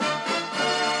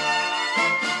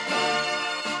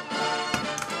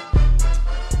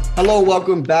Hello,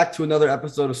 welcome back to another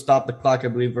episode of Stop the Clock. I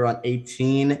believe we're on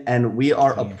 18, and we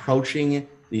are approaching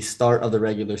the start of the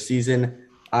regular season.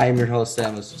 I am your host,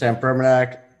 Sam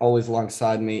Fermanak. Always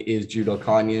alongside me is Judo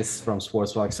Kanyas from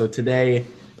Sportsbox. So today,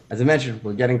 as I mentioned,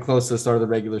 we're getting close to the start of the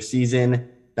regular season.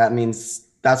 That means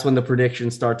that's when the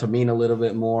predictions start to mean a little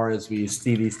bit more as we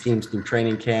see these teams through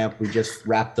training camp. We just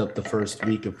wrapped up the first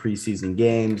week of preseason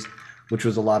games, which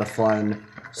was a lot of fun.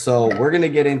 So we're going to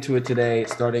get into it today,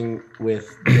 starting with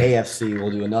the AFC.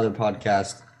 We'll do another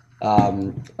podcast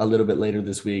a little bit later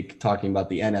this week talking about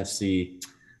the NFC.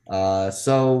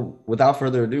 So without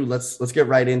further ado, let's get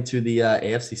right into the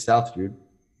AFC South, dude.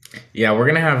 Yeah, we're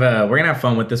gonna have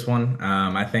fun with this one.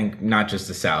 I think not just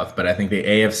the South, but I think the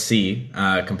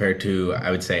AFC compared to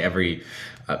I would say every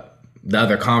the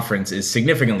other conference is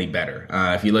significantly better.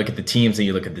 If you look at the teams and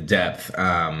you look at the depth,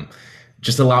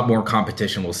 just a lot more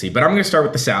competition we'll see. But I'm going to start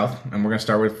with the South, and we're going to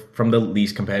start with from the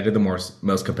least competitive to the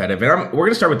most competitive. And we're going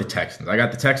to start with the Texans. I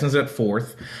got the Texans at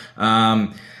fourth.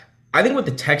 I think with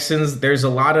the Texans, there's a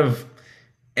lot of,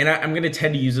 and I'm going to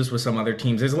tend to use this with some other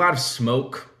teams. There's a lot of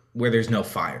smoke where there's no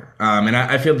fire. And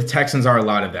I feel the Texans are a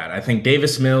lot of that. I think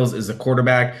Davis Mills is a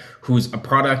quarterback who's a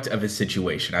product of his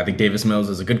situation. I think Davis Mills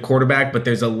is a good quarterback, but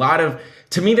there's a lot of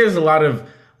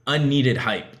unneeded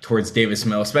hype towards Davis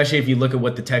Mills, especially if you look at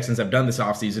what the Texans have done this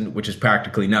offseason, which is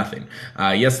practically nothing.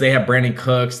 Yes, they have Brandon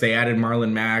Cooks, they added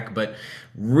Marlon Mack, but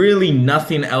really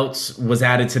nothing else was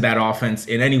added to that offense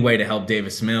in any way to help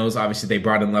Davis Mills. Obviously, they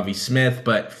brought in Lovie Smith,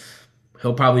 but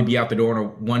he'll probably be out the door in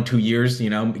 1-2 years,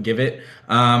 give it.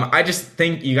 I just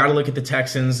think you got to look at the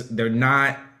Texans.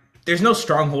 There's no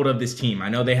stronghold of this team. I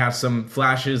know they have some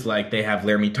flashes, like they have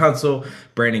Laramie Tunsil,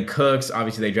 Brandon Cooks.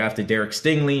 Obviously, they drafted Derek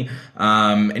Stingley,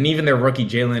 and even their rookie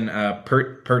Jalen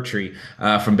Pertry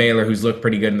from Baylor, who's looked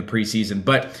pretty good in the preseason.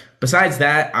 But besides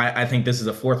that, I think this is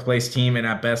a fourth-place team, and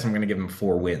at best, I'm going to give them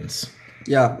 4 wins.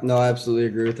 Yeah, no, I absolutely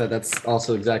agree with that. That's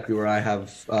also exactly where I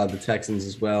have the Texans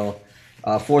as well.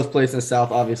 Fourth place in the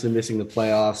South, obviously missing the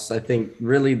playoffs. I think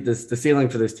really the ceiling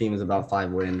for this team is about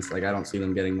 5 wins. Like, I don't see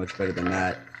them getting much better than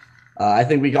that. I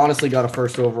think we honestly got a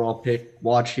first overall pick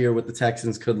watch here with the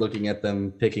Texans, looking at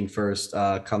them picking first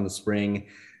come the spring.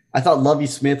 I thought Lovie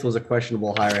Smith was a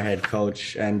questionable hire head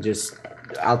coach, and just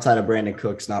outside of Brandon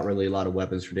Cooks, not really a lot of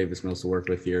weapons for Davis Mills to work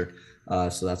with here.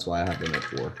 So that's why I have them at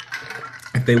 4.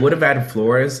 If they would have added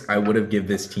Flores, I would have given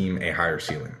this team a higher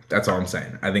ceiling. That's all I'm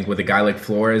saying. I think with a guy like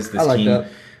Flores, this team, that.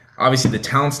 Obviously the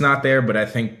talent's not there, but I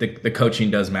think the coaching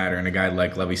does matter, and a guy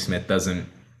like Lovie Smith doesn't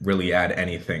really add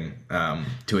anything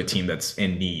to a team that's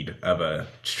in need of a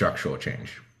structural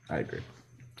change. I agree.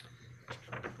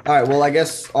 All right, well, I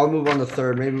guess I'll move on to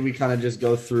third. Maybe we kind of just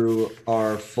go through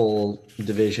our full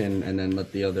division and then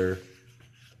let the other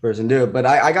person do it. But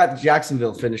I got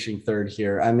Jacksonville finishing third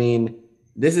here. I mean,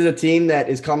 this is a team that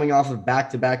is coming off of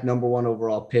back-to-back number 1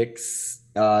 overall picks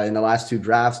in the last 2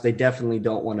 drafts. They definitely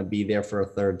don't want to be there for a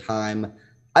third time.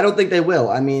 I don't think they will.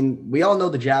 I mean, we all know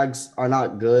the Jags are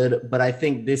not good, but I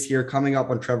think this year, coming up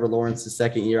on Trevor Lawrence's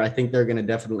second year, I think they're going to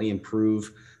definitely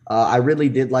improve. I really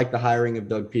did like the hiring of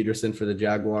Doug Peterson for the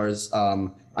Jaguars.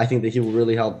 I think that he will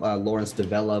really help Lawrence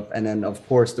develop. And then, of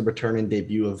course, the return and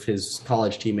debut of his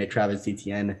college teammate, Travis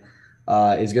Etienne,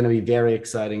 is going to be very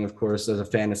exciting, of course, as a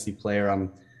fantasy player. I'm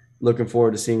looking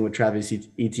forward to seeing what Travis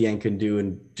Etienne can do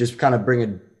and just kind of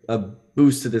bring a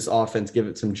boost to this offense, give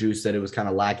it some juice that it was kind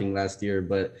of lacking last year.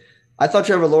 But I thought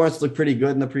Trevor Lawrence looked pretty good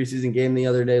in the preseason game the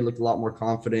other day, looked a lot more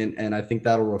confident, and I think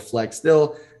that'll reflect.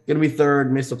 Still going to be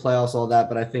third, miss the playoffs, all that,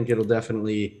 but I think it'll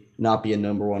definitely not be a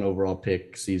number 1 overall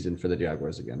pick season for the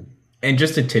Jaguars again. And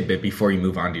just a tidbit before you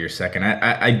move on to your second,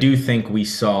 I do think we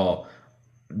saw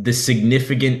the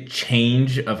significant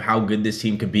change of how good this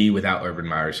team could be without Urban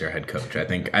Meyer as their head coach. I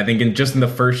think in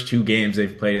the first 2 games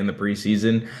they've played in the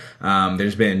preseason,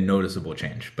 there's been noticeable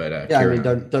change. But I mean,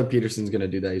 Doug Peterson's going to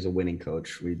do that. He's a winning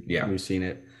coach. We've seen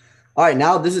it. All right,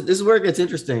 now this is where it gets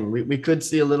interesting. We could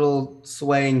see a little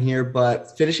swaying here,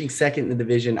 but finishing second in the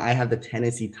division, I have the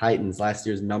Tennessee Titans, last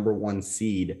year's number 1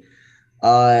 seed.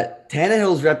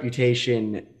 Tannehill's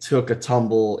reputation took a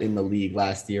tumble in the league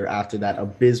last year after that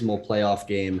abysmal playoff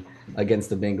game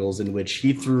against the Bengals, in which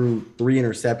he threw 3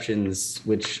 interceptions,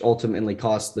 which ultimately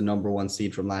cost the number 1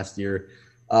 seed from last year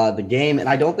the game. And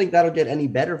I don't think that'll get any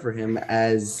better for him,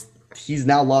 as he's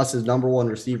now lost his number 1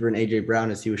 receiver in A.J.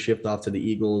 Brown as he was shipped off to the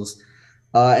Eagles.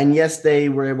 And yes, they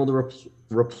were able to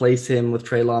replace him with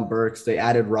Treylon Burks. They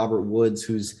added Robert Woods,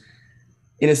 who's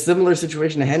in a similar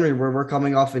situation to Henry, where we're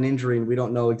coming off an injury and we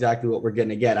don't know exactly what we're going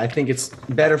to get. I think it's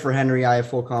better for Henry. I have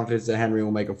full confidence that Henry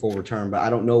will make a full return, but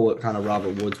I don't know what kind of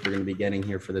Robert Woods we're going to be getting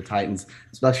here for the Titans,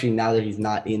 especially now that he's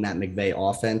not in that McVay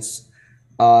offense.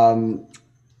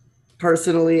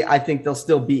 personally, I think they'll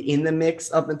still be in the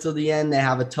mix up until the end. They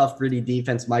have a tough, gritty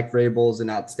defense. Mike Vrabel's an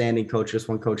outstanding coach, just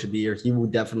won Coach of the Year. He will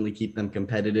definitely keep them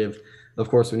competitive. Of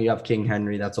course, when you have King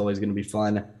Henry, that's always going to be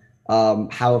fun.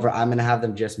 However, I'm going to have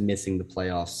them just missing the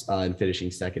playoffs and finishing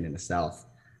second in the South.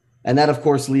 And that, of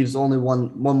course, leaves only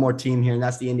one more team here, and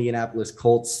that's the Indianapolis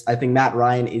Colts. I think Matt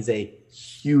Ryan is a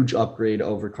huge upgrade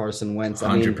over Carson Wentz.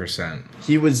 100%.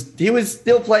 He was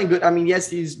still playing good. I mean, yes,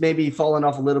 he's maybe fallen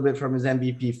off a little bit from his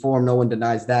MVP form. No one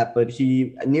denies that, but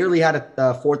he nearly had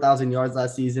 4,000 yards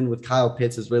last season with Kyle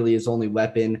Pitts as really his only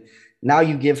weapon. Now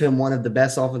you give him one of the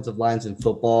best offensive lines in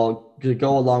football to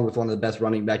go along with one of the best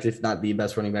running backs, if not the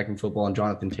best running back in football, and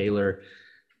Jonathan Taylor.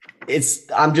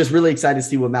 I'm just really excited to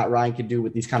see what Matt Ryan can do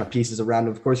with these kind of pieces around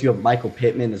him. Of course, you have Michael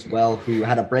Pittman as well, who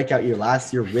had a breakout year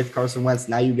last year with Carson Wentz.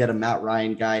 Now you get a Matt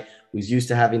Ryan guy who's used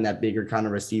to having that bigger kind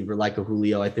of receiver like a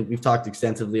Julio. I think we've talked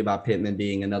extensively about Pittman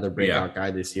being another breakout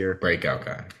guy this year. Breakout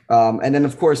guy. And then,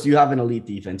 of course, you have an elite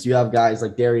defense. You have guys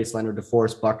like Darius Leonard,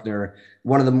 DeForest Buckner.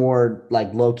 One of the more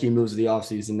like low-key moves of the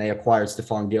offseason, they acquired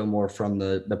Stephon Gilmore from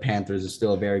the Panthers. Is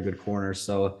still a very good corner.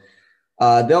 So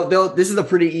this is a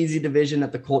pretty easy division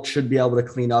that the Colts should be able to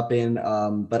clean up in.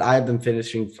 But I have them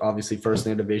finishing obviously first in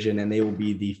their division, and they will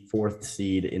be the 4th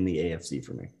seed in the AFC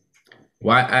for me.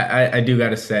 Well, I do got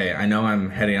to say, I know I'm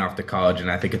heading off to college,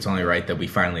 and I think it's only right that we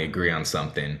finally agree on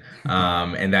something,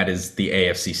 and that is the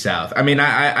AFC South. I mean,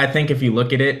 I think if you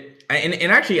look at it,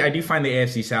 and actually I do find the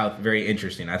AFC South very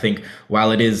interesting. I think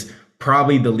while it is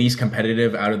probably the least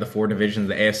competitive out of the 4 divisions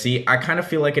of the AFC, I kind of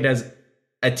feel like it has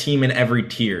a team in every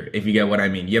tier, if you get what I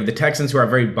mean. You have the Texans, who are a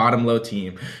very bottom-low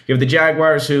team. You have the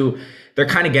Jaguars, who they're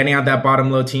kind of getting out that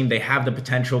bottom-low team. They have the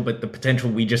potential, but the potential,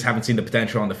 we just haven't seen the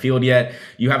potential on the field yet.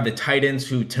 You have the Titans,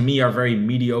 who to me are very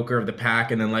mediocre of the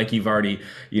pack. And then like you've already,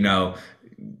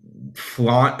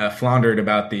 floundered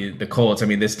about the Colts. I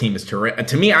mean, this team is terrific.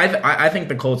 To me, I think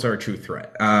the Colts are a true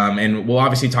threat. And we'll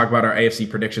obviously talk about our AFC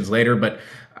predictions later, but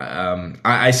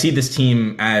I see this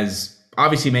team as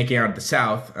obviously making out of the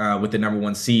South with the number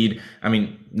 1 seed. I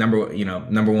mean, number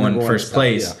one first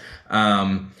place.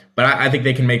 Yeah. But I think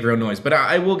they can make real noise. But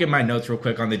I will give my notes real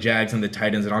quick on the Jags and the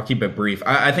Titans, and I'll keep it brief.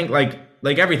 I think like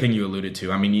everything you alluded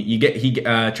to. I mean,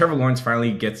 Trevor Lawrence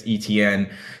finally gets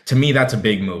ETN. To me, that's a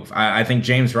big move. I think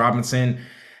James Robinson,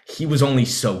 he was only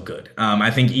so good. I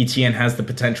think ETN has the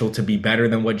potential to be better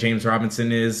than what James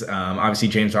Robinson is. Obviously,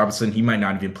 James Robinson, he might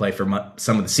not even play for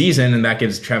some of the season, and that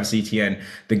gives Travis Etienne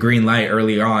the green light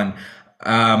early on.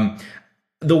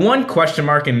 The one question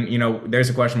mark, and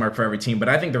there's a question mark for every team, but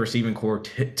I think the receiving core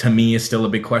to me is still a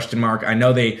big question mark. I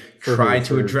know they tried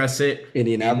to address it.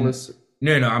 Indianapolis?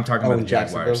 No, I'm talking about the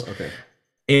Jaguars. Okay.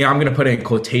 And I'm going to put it in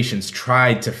quotations,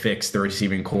 tried to fix the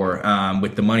receiving core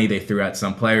with the money they threw at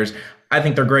some players. I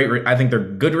think they're great. I think they're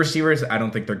good receivers. I don't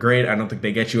think they're great. I don't think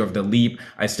they get you over the leap.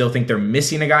 I still think they're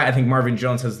missing a guy. I think Marvin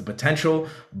Jones has the potential,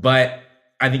 but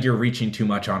I think you're reaching too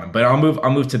much on him. But I'll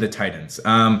move to the Titans.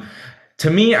 To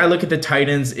me, I look at the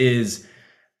Titans is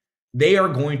they are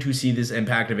going to see this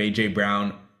impact of AJ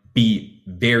Brown be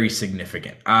very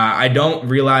significant. I don't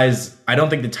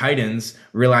think the Titans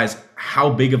realize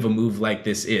how big of a move like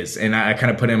this is. And I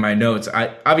kind of put in my notes.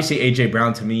 Obviously, AJ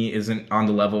Brown to me isn't on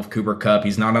the level of Cooper Kupp.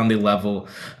 He's not on the level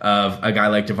of a guy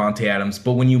like Devontae Adams.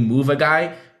 But when you move a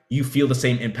guy, you feel the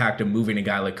same impact of moving a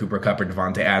guy like Cooper Kupp or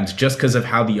Devontae Adams just because of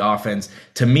how the offense,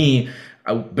 to me,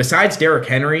 besides Derrick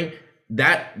Henry,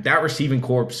 that receiving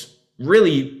corps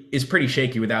really is pretty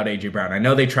shaky without AJ Brown. I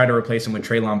know they try to replace him with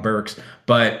Treylon Burks,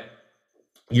 but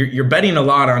you're betting a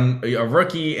lot on a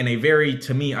rookie and a very,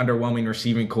 to me, underwhelming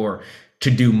receiving corps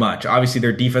to do much. Obviously,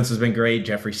 their defense has been great.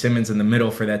 Jeffrey Simmons in the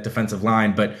middle for that defensive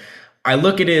line, but I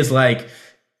look at it as like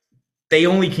they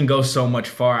only can go so much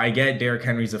far. I get Derrick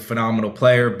Henry's a phenomenal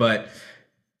player, but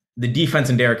the defense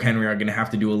and Derrick Henry are going to have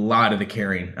to do a lot of the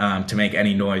carrying to make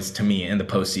any noise to me in the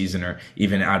postseason or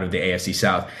even out of the AFC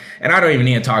South. And I don't even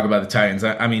need to talk about the Titans.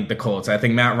 I mean, the Colts. I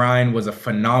think Matt Ryan was a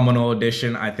phenomenal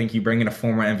addition. I think you bring in a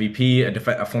former MVP,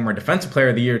 a former Defensive Player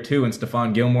of the Year too, and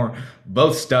Stephon Gilmore,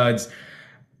 both studs.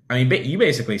 I mean, you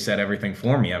basically said everything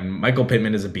for me. I mean, Michael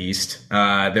Pittman is a beast.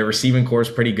 Their receiving core is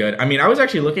pretty good. I mean, I was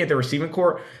actually looking at the receiving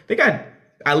core. They got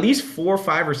at least 4 or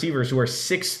 5 receivers who are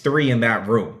 6'3" in that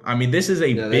room. I mean, this is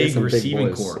a big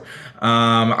receiving core.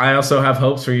 I also have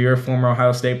hopes for your former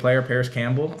Ohio State player, Paris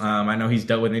Campbell. I know he's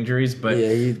dealt with injuries, but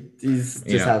yeah, he's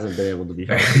just hasn't been able to be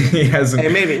healthy. He hasn't.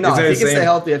 And maybe no, if he can stay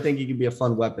healthy, I think he could be a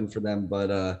fun weapon for them.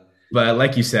 But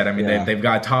like you said, I mean, they've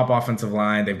got top offensive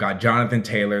line. They've got Jonathan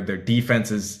Taylor. Their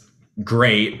defense is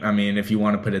great. I mean, if you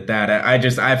want to put it that, I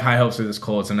have high hopes for this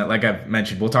Colts, and like I've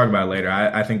mentioned, we'll talk about it later.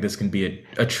 I think this can be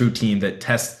a true team that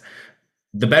tests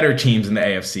the better teams in the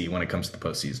AFC when it comes to the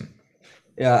postseason.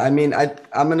 Yeah, I mean,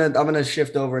 I'm gonna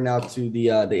shift over now to the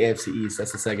AFC East.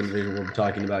 That's the second division we're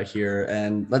talking about here,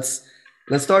 and let's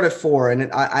start at four.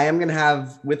 And I am gonna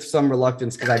have with some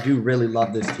reluctance because I do really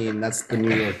love this team. That's the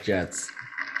New York Jets.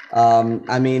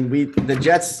 I mean, the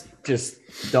Jets just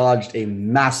dodged a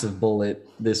massive bullet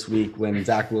this week when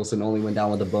Zach Wilson only went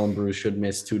down with a bone bruise, should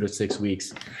miss 2 to 6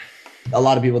 weeks. A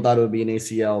lot of people thought it would be an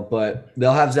ACL, but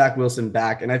they'll have Zach Wilson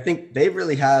back, and I think they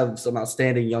really have some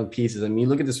outstanding young pieces. I mean, you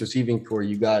look at this receiving core.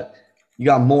 You got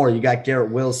more. You got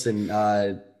Garrett Wilson,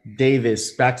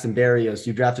 Davis, Braxton Berrios.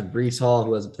 You drafted Brees Hall,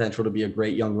 who has the potential to be a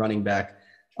great young running back.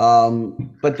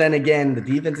 But then again, the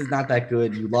defense is not that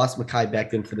good. You lost Mekhi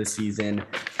Becton for the season.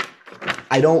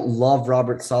 I don't love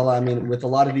Robert Saleh. I mean, with a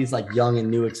lot of these like young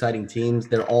and new exciting teams,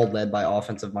 they're all led by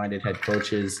offensive minded head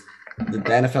coaches. The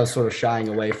NFL is sort of shying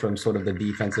away from sort of the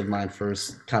defensive mind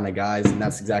first kind of guys, and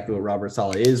that's exactly what Robert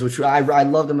Saleh is. Which I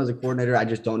love him as a coordinator. I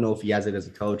just don't know if he has it as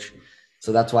a coach.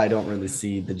 So that's why I don't really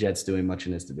see the Jets doing much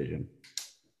in this division.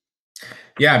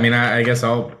 Yeah, I mean, I guess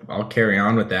I'll carry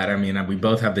on with that. I mean, we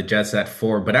both have the Jets at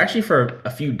four, but actually for a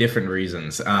few different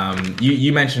reasons.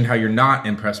 You mentioned how you're not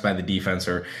impressed by the defense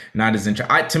or not as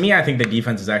interested. To me, I think the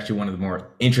defense is actually one of the more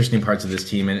interesting parts of this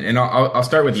team, and I'll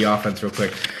start with the offense real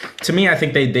quick. To me, I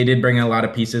think they did bring in a lot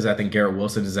of pieces. I think Garrett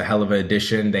Wilson is a hell of an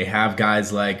addition. They have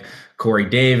guys like Corey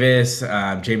Davis,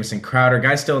 Jamison Crowder,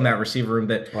 guys still in that receiver room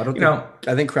that Well,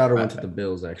 I think Crowder went to the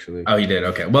Bills actually. Oh, he did.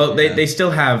 Okay. Well, they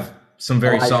still have some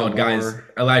very Elijah solid guys. Moore.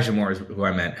 Elijah Moore is who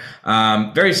I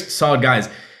meant. Very solid guys.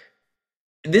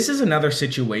 This is another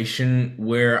situation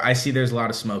where I see there's a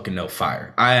lot of smoke and no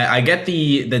fire. I get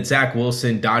that Zach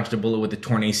Wilson dodged a bullet with a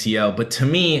torn ACL, but to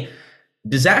me,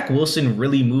 does Zach Wilson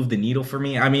really move the needle for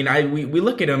me? I mean, we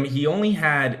look at him. He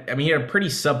had a pretty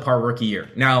subpar rookie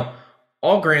year. Now,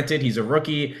 all granted, he's a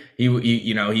rookie. He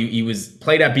was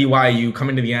played at BYU.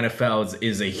 Coming to the NFL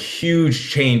is a huge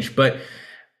change, but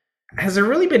has there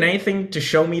really been anything to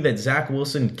show me that Zach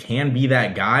Wilson can be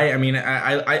that guy? I mean,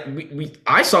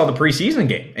 I saw the preseason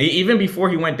game. Even before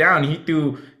he went down, he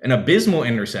threw an abysmal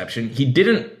interception. He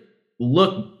didn't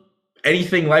look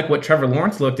anything like what Trevor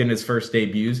Lawrence looked in his first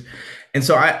debuts. And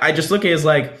so I just look at it as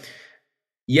like,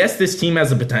 yes, this team has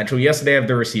the potential. Yes, they have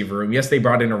the receiver room. Yes, they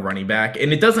brought in a running back.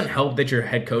 And it doesn't help that your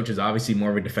head coach is obviously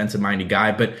more of a defensive-minded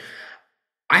guy. But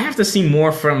I have to see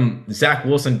more from Zach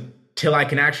Wilson till I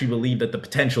can actually believe that the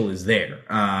potential is there.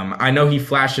 I know he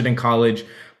flashed it in college,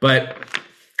 but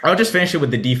I'll just finish it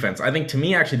with the defense. I think to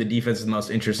me, actually, the defense is the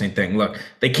most interesting thing. Look,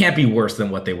 they can't be worse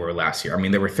than what they were last year. I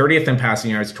mean, they were 30th in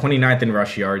passing yards, 29th in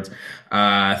rush yards,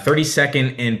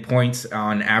 32nd in points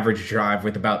on average drive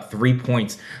with about 3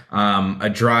 points a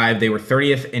drive. They were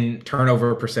 30th in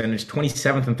turnover percentage,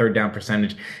 27th in third down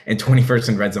percentage, and 21st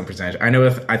in red zone percentage. I know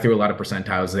I threw a lot of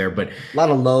percentiles there, but A lot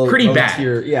of pretty low bad.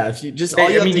 tier. Yeah, if you just all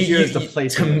you have to hear is the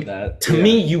placement of that. To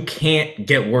me, you can't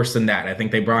get worse than that. I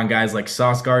think they brought in guys like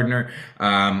Sauce Gardner,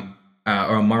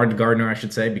 or Ahmad Gardner, I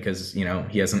should say, because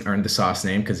he hasn't earned the Sauce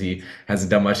name because he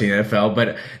hasn't done much in the NFL.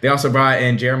 But they also brought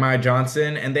in Jeremiah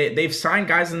Johnson, and they've signed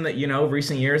guys in the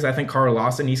recent years. I think Carl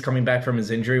Lawson, he's coming back from his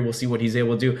injury. We'll see what he's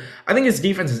able to do. I think his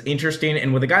defense is interesting,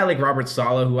 and with a guy like Robert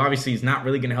Saleh, who obviously is not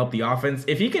really going to help the offense,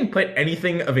 if he can put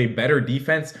anything of a better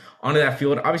defense onto that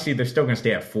field, obviously they're still going to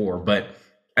stay at 4, but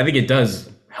I think it does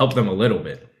help them a little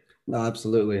bit. No,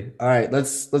 absolutely. All right,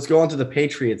 let's go on to the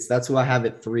Patriots. That's who I have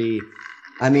at 3.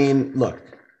 I mean, look,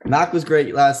 Mac was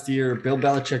great last year. Bill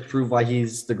Belichick proved why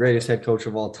he's the greatest head coach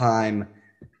of all time.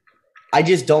 I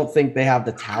just don't think they have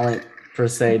the talent, per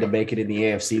se, to make it in the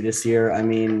AFC this year. I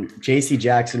mean, J.C.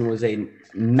 Jackson was a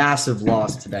massive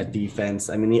loss to that defense.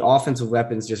 I mean, the offensive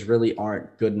weapons just really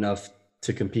aren't good enough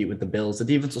to compete with the Bills. The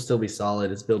defense will still be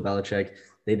solid. It's Bill Belichick.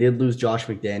 They did lose Josh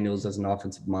McDaniels as an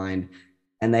offensive mind,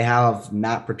 and they have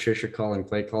Matt Patricia calling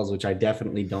play calls, which I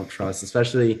definitely don't trust,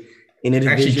 especially – in a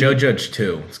division. Actually, Joe Judge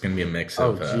too. It's going to be a mix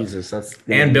of Jesus, that's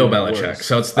and Bill Belichick. Worse.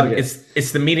 So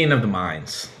it's the meeting of the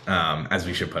minds, as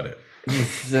we should put it.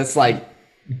 That's like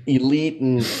elite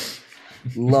and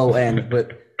low end,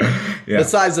 but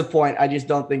besides the point, I just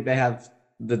don't think they have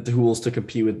the tools to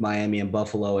compete with Miami and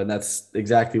Buffalo, and that's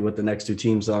exactly what the next 2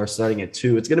 teams are. Starting at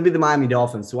 2, it's going to be the Miami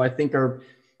Dolphins, who I think they're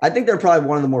probably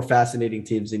one of the more fascinating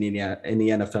teams in the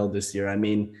NFL this year. I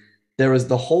mean, there was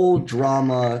the whole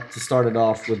drama to start it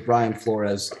off with Brian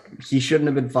Flores. He shouldn't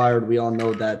have been fired. We all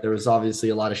know that. There was obviously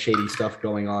a lot of shady stuff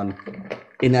going on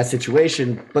in that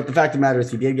situation. But the fact of the matter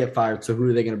is he did get fired. So who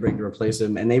are they going to bring to replace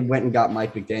him? And they went and got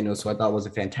Mike McDaniel, who I thought was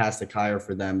a fantastic hire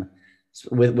for them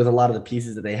with a lot of the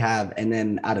pieces that they have. And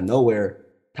then out of nowhere,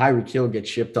 Tyreek Hill gets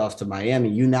shipped off to Miami.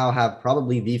 You now have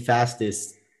probably the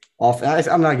fastest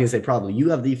I'm not going to say probably. You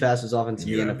have the fastest offense in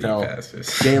You the have the NFL.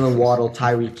 fastest. Jalen Waddle,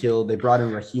 Tyreek Hill. They brought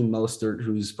in Raheem Mostert,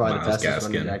 who's probably the Miles fastest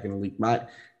running Gaskin. back in the league. Miles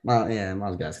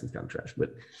Gaskin's kind of trash,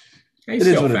 but He's it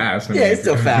is still what it fast. is. Yeah, he's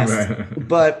still fast.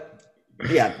 But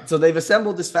yeah, so they've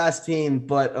assembled this fast team,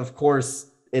 but of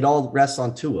course, it all rests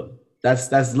on Tua.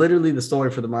 That's literally the story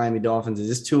for the Miami Dolphins. Is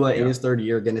this Tua in his third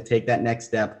year going to take that next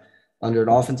step under an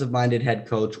offensive-minded head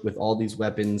coach with all these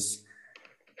weapons?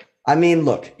 I mean,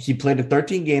 look, he played in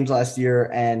 13 games last year,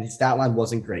 and his stat line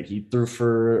wasn't great. He threw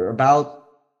for about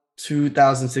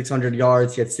 2,600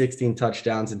 yards. He had 16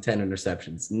 touchdowns and 10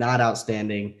 interceptions. Not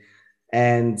outstanding.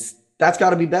 And that's got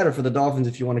to be better for the Dolphins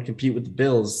if you want to compete with the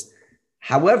Bills.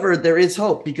 However, there is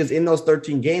hope because in those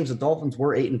 13 games, the Dolphins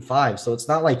were 8-5. So it's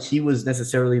not like he was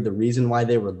necessarily the reason why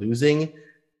they were losing.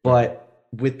 But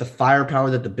with the firepower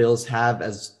that the Bills have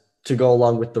as to go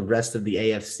along with the rest of the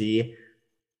AFC,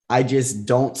 I just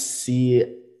don't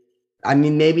see. I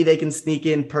mean, maybe they can sneak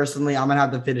in. Personally, I'm gonna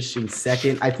have them finishing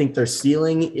second. I think their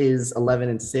ceiling is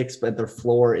 11-6, but their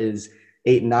floor is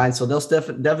 8-9. So they'll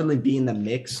definitely be in the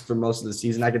mix for most of the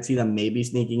season. I could see them maybe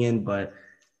sneaking in, but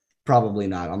probably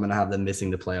not. I'm gonna have them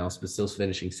missing the playoffs, but still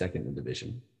finishing second in the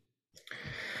division.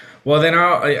 Well, then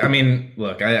I mean,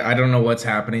 look, I don't know what's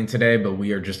happening today, but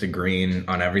we are just agreeing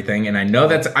on everything. And I know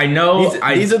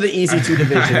these are the easy two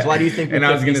divisions. Why do you think? And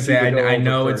I was going to say, I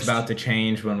know first? It's about to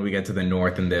change when we get to the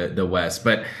North and the West.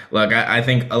 But look, I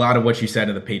think a lot of what you said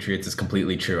of the Patriots is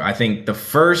completely true. I think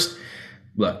there's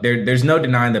no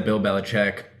denying that Bill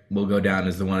Belichick will go down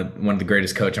as one of the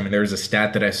greatest coach. I mean, there was a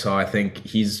stat that I saw. I think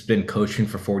he's been coaching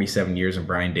for 47 years, and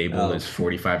Brian Daboll is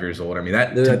 45 years old. I mean,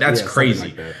 that's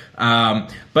crazy. Like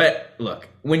that. But look,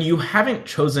 when you haven't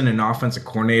chosen an offensive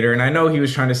coordinator, and I know he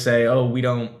was trying to say, "Oh, we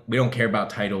don't care about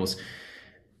titles,"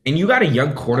 and you got a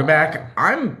young quarterback,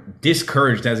 I'm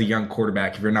discouraged as a young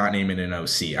quarterback if you're not naming an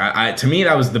OC. To me,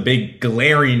 that was the big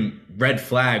glaring red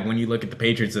flag when you look at the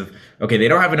Patriots of, okay, they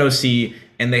don't have an OC,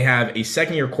 and they have a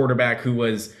second-year quarterback who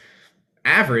was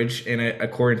average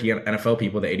according to NFL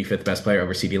people, the 85th best player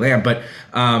over CeeDee Lamb. But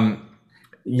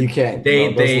you can't.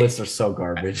 Those lists are so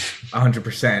garbage.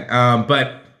 100%.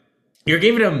 But you're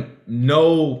giving them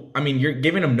no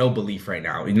belief right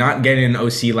now. You're not getting an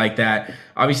OC like that.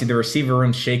 Obviously, the receiver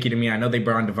room's shaky to me. I know they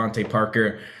brought in Devontae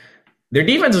Parker. Their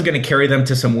defense is going to carry them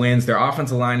to some wins. Their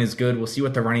offensive line is good. We'll see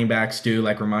what the running backs do,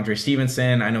 like Ramondre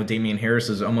Stevenson. I know Damian Harris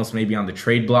is almost maybe on the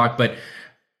trade block, but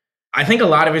I think a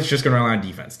lot of it's just going to rely on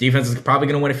defense. Defense is probably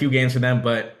going to win a few games for them,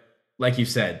 but like you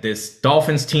said, this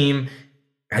Dolphins team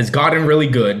has gotten really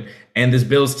good, and this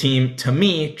Bills team, to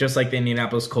me, just like the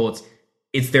Indianapolis Colts,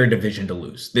 it's their division to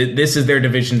lose. This is their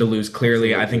division to lose,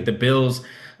 clearly. Absolutely. I think the Bills,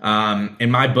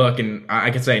 in my book, and I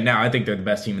can say now, I think they're the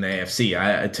best team in the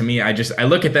AFC. To me, I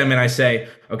look at them and I say,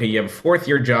 okay, you have a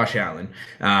fourth-year Josh Allen.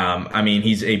 I mean,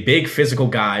 he's a big physical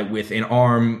guy with an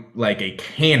arm like a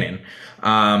cannon.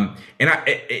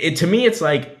 To me, it's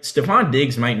like Stephon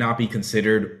Diggs might not be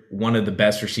considered one of the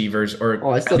best receivers,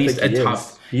 or at least a top.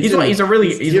 He's one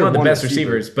of the best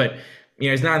receivers, but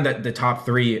he's not in the top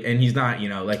three, and he's not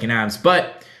like an Adams.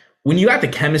 But when you got the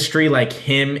chemistry like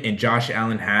him and Josh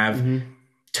Allen have,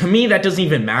 to me that doesn't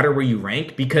even matter where you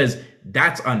rank because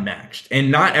that's unmatched,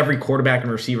 and not every quarterback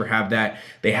and receiver have that.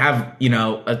 They have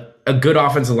a good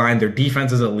offensive line. Their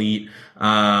defense is elite.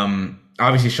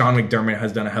 Obviously, Sean McDermott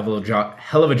has done a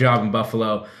hell of a job in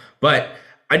Buffalo. But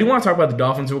I do want to talk about the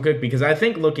Dolphins real quick because I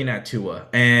think looking at Tua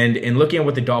and looking at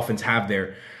what the Dolphins have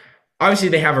there, obviously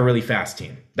they have a really fast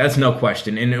team. That's no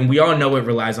question. And we all know it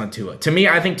relies on Tua. To me,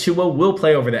 I think Tua will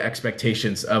play over the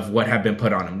expectations of what have been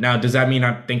put on him. Now, does that mean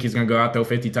I think he's going to go out, throw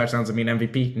 50 touchdowns and be an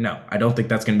MVP? No, I don't think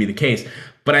that's going to be the case.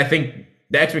 But I think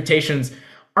the expectations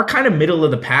are kind of middle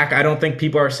of the pack. I don't think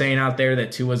people are saying out there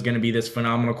that Tua is going to be this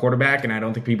phenomenal quarterback, and I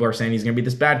don't think people are saying he's going to be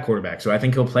this bad quarterback. So I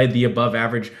think he'll play the above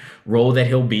average role that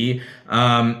he'll be.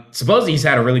 Supposedly he's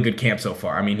had a really good camp so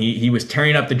far. I mean, he was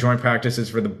tearing up the joint practices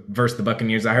versus the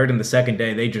Buccaneers. I heard in the second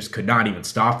day they just could not even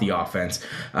stop the offense.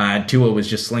 Tua was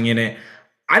just slinging it.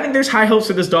 I think there's high hopes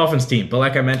for this Dolphins team, but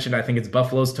like I mentioned, I think it's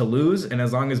Buffalo's to lose, and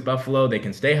as long as Buffalo, they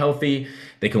can stay healthy,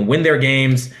 they can win their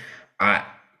games.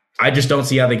 I just don't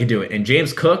see how they could do it. And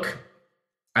James Cook,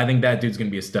 I think that dude's going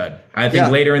to be a stud. I think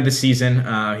later in the season,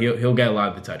 he'll get a lot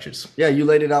of the touches. Yeah, you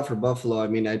laid it out for Buffalo. I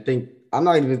mean,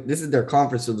 this is their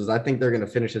conference losers. I think they're going to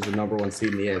finish as the number one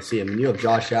seed in the AFC. I mean, you have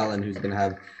Josh Allen, who's going to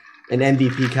have an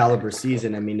MVP caliber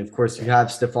season. I mean, of course, you have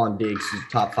Stephon Diggs, who's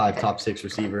top 5, top 6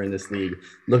 receiver in this league.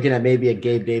 Looking at maybe a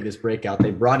Gabe Davis breakout.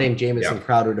 They brought in Jamison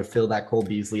Crowder to fill that Cole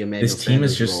Beasley and this team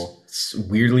is just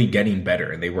weirdly getting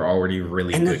better, and they were already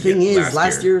really good. And the thing is,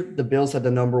 last year, the Bills had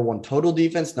the number 1 total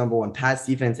defense, number 1 pass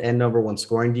defense, and number 1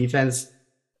 scoring defense.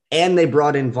 And they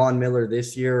brought in Von Miller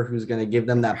this year, who's going to give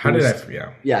them that How boost. did I?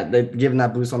 Yeah. Yeah, they give them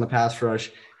that boost on the pass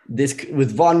rush. This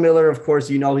with Von Miller, of course,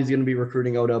 he's going to be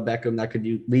recruiting Odell Beckham. That could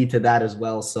lead to that as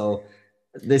well. So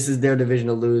this is their division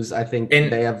to lose. I think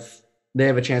they have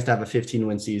a chance to have a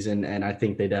 15-win season, and I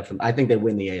think they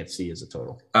win the AFC as a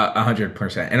total.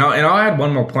 100%. And I'll add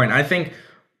one more point. I think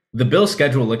the Bills'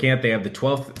 schedule, looking at, they have the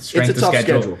 12th strength of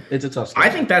schedule. It's a tough schedule. I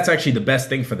think that's actually the best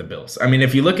thing for the Bills. I mean,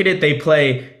 if you look at it, they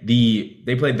play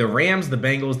the Rams, the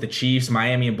Bengals, the Chiefs,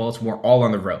 Miami, and Baltimore all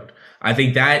on the road. I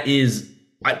think that is,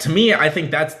 to me, I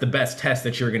think that's the best test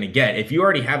that you're going to get. If you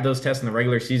already have those tests in the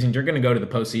regular season, you're going to go to the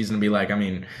postseason and be like, I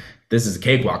mean, this is a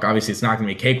cakewalk. Obviously, it's not going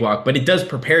to be a cakewalk, but it does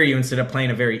prepare you instead of playing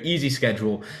a very easy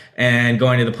schedule and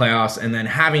going to the playoffs and then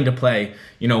having to play,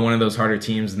 one of those harder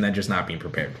teams and then just not being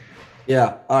prepared.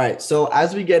 Yeah. All right. So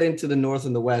as we get into the North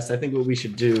and the West, I think what we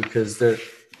should do, because there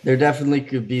definitely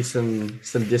could be some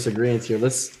disagreements here.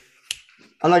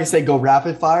 I'm not gonna say go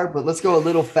rapid fire, but let's go a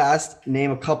little fast. Name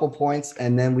a couple points,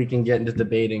 and then we can get into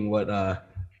debating what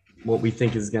we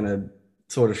think is gonna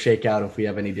sort of shake out if we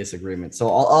have any disagreement. So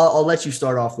I'll let you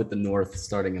start off with the North,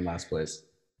 starting in last place.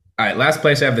 All right. Last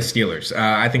place, I have the Steelers.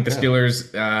 I think the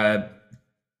Steelers.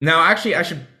 Now, actually, I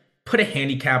should put a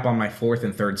handicap on my fourth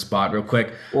and third spot real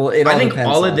quick. Well, I think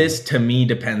all of this to me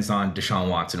depends on Deshaun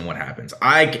Watson and what happens.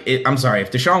 I'm sorry,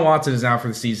 if Deshaun Watson is out for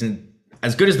the season,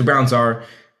 as good as the Browns are,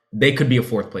 they could be a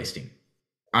fourth place team.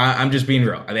 I'm just being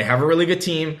real. They have a really good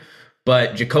team,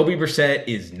 but Jacoby Brissett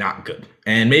is not good.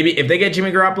 And maybe if they get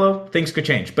Jimmy Garoppolo, things could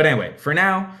change. But anyway, for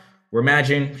now, we're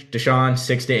imagining Deshaun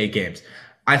 6 to 8 games.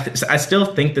 I still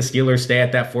think the Steelers stay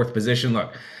at that fourth position.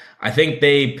 Look, I think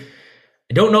I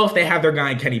don't know if they have their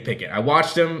guy Kenny Pickett. I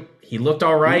watched him. He looked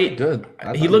all right.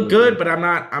 He looked good, but I'm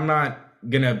not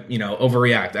gonna,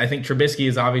 overreact. I think Trubisky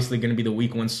is obviously gonna be the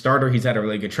week 1 starter. He's had a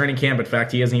really good training camp. In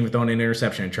fact, he hasn't even thrown an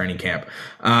interception in training camp.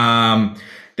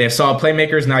 They have solid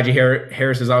playmakers. Najee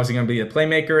Harris is obviously gonna be the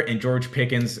playmaker, and George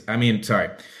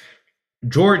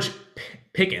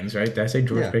Pickens, right? Did I say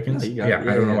George Pickens? No, I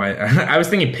don't know why. I was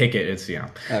thinking Pickett. It's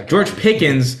George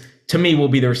Pickens to me will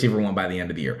be the receiver 1 by the end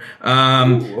of the year.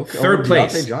 Third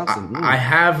place, I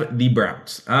have the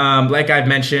Browns. Like I've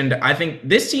mentioned, I think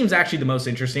this team's actually the most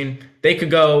interesting. They could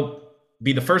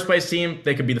be the first place team.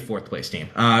 They could be the fourth place team.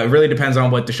 It really depends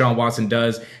on what Deshaun Watson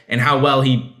does and how well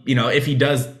he, if he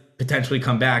does potentially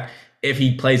come back, if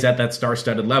he plays at that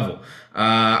star-studded level.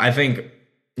 I think,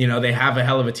 they have a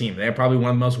hell of a team. They have probably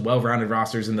one of the most well-rounded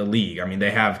rosters in the league. I mean,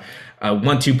 they have a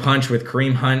 1-2 punch with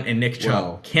Kareem Hunt and Nick Chubb.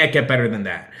 Wow. Can't get better than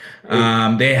that.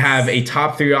 They have a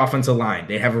top 3 offensive line.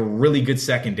 They have a really good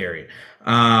secondary.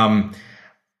 There's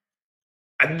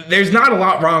not a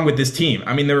lot wrong with this team.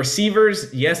 I mean, the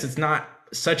receivers, yes, it's not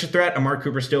such a threat. Amari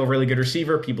Cooper's still a really good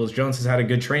receiver. Peoples-Jones has had a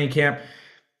good training camp.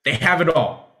 They have it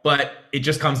all, but it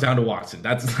just comes down to Watson.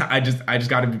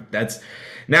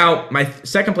 Now, my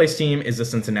second place team is the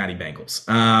Cincinnati Bengals.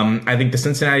 I think the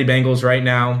Cincinnati Bengals right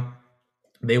now,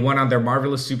 they went on their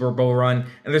marvelous Super Bowl run,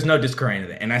 and there's no discrediting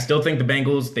it. And I still think the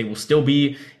Bengals, they will still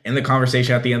be in the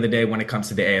conversation at the end of the day when it comes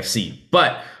to the AFC.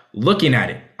 But looking at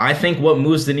it, I think what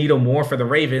moves the needle more for the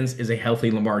Ravens is a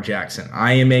healthy Lamar Jackson.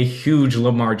 I am a huge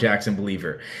Lamar Jackson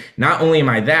believer. Not only am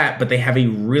I that, but they have a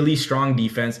really strong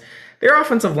defense. Their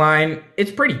offensive line,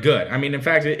 it's pretty good. I mean, in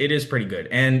fact, it is pretty good.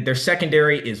 And their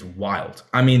secondary is wild.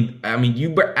 I mean,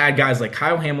 you add guys like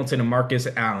Kyle Hamilton and Marcus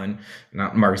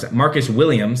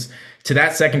Williams to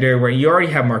that secondary where you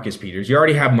already have Marcus Peters, you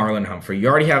already have Marlon Humphrey, you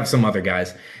already have some other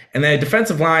guys. And then a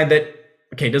defensive line that,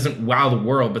 doesn't wow the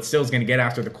world, but still is going to get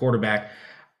after the quarterback.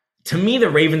 To me, the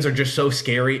Ravens are just so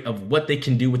scary of what they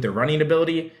can do with their running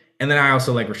ability. And then I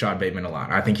also like Rashad Bateman a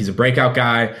lot. I think he's a breakout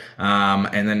guy.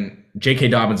 And then J.K.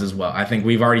 Dobbins as well. I think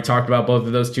we've already talked about both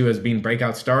of those two as being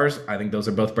breakout stars. I think those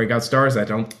are both breakout stars. I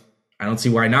don't see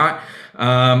why not.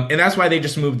 And that's why they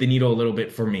just moved the needle a little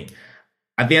bit for me.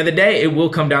 At the end of the day, it will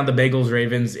come down to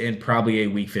Bengals-Ravens in probably a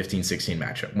Week 15-16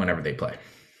 matchup whenever they play.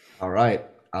 All right.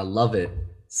 I love it.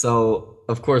 So,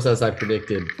 of course, as I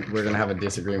predicted, we're going to have a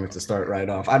disagreement to start right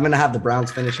off. I'm going to have the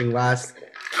Browns finishing last.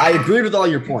 I agreed with all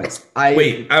your points.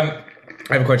 I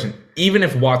have a question. Even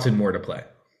if Watson were to play.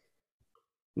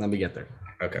 Let me get there.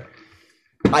 Okay.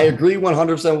 I agree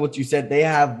 100% with what you said. They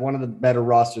have one of the better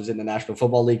rosters in the National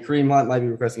Football League. Kareem Hunt might be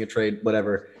requesting a trade,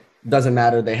 whatever. Doesn't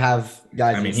matter. They have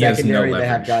guys in secondary. They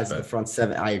have guys in the front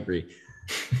seven. I agree.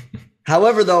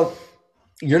 However, though,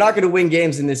 you're not going to win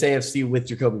games in this AFC with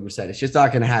Jacoby Brissett. It's just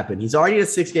not going to happen. He's already at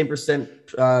 6-game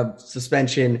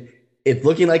suspension. It's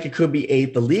looking like it could be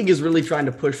 8. The league is really trying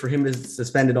to push for him to be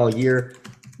suspended all year.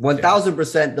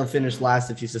 1,000% they'll finish last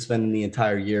if you suspend him the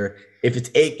entire year. If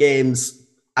it's 8 games,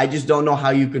 I just don't know how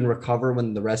you can recover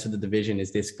when the rest of the division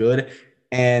is this good.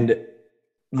 And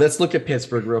let's look at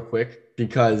Pittsburgh real quick,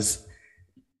 because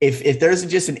if there's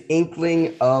just an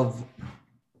inkling of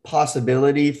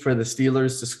possibility for the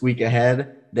Steelers to squeak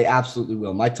ahead, they absolutely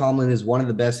will. Mike Tomlin is one of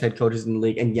the best head coaches in the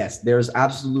league. And yes, there's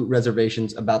absolute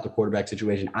reservations about the quarterback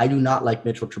situation. I do not like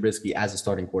Mitchell Trubisky as a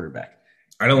starting quarterback.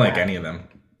 I don't like any of them.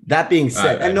 That being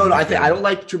said, I don't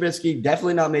like Trubisky.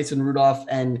 Definitely not Mason Rudolph,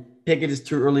 and Pickett is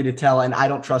too early to tell. And I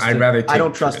don't trust him. I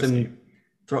don't trust him.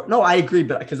 No, I agree,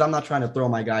 but because I'm not trying to throw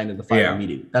my guy into the fire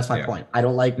immediately. That's my point. I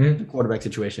don't like the quarterback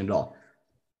situation at all.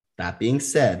 That being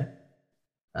said,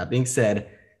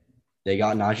 they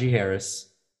got Najee Harris.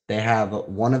 They have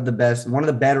one of the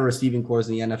better receiving corps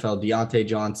in the NFL, Deontay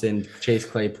Johnson, Chase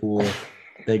Claypool.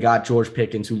 They got George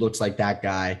Pickens, who looks like that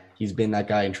guy. He's been that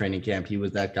guy in training camp. He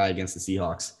was that guy against the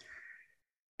Seahawks.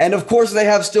 And, of course, they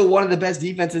have still one of the best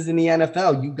defenses in the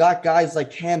NFL. You got guys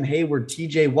like Cam Hayward,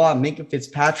 T.J. Watt, Minkah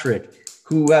Fitzpatrick,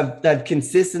 who have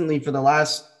consistently for the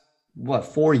last,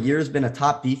 4 years been a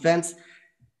top defense.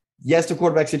 Yes, the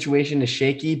quarterback situation is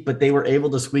shaky, but they were able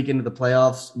to squeak into the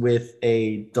playoffs with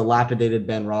a dilapidated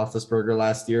Ben Roethlisberger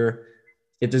last year.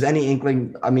 If there's any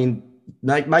inkling, I mean,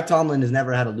 Mike Tomlin has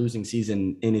never had a losing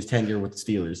season in his tenure with the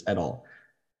Steelers at all.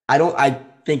 I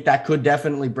think that could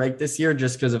definitely break this year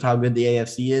just because of how good the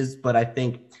AFC is. But I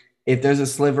think if there's a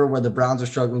sliver where the Browns are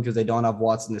struggling because they don't have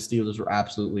Watson, the Steelers will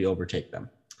absolutely overtake them.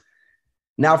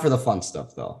 Now for the fun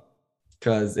stuff, though,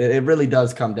 because it really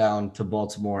does come down to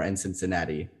Baltimore and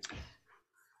Cincinnati.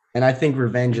 And I think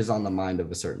revenge is on the mind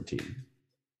of a certain team.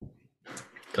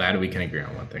 Glad we can agree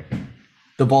on one thing.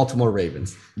 The Baltimore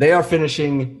Ravens. They are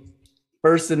finishing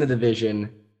first in the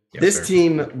division. Yes, this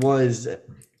team was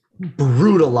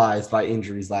brutalized by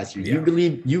injuries last year.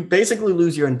 Yeah. You basically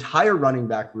lose your entire running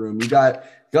back room. You got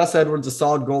Gus Edwards, a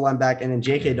solid goal line back, and then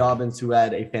J.K. Dobbins, who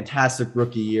had a fantastic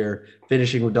rookie year,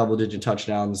 finishing with double-digit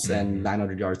touchdowns and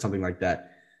 900 yards, something like that.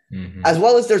 As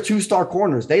well as their two-star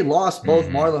corners. They lost both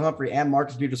Marlon Humphrey and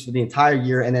Marcus Peters for the entire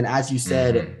year. And then, as you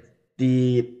said,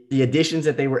 the additions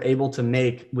that they were able to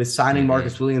make with signing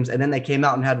Marcus Williams, and then they came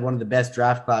out and had one of the best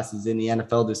draft classes in the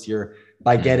NFL this year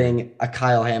by getting a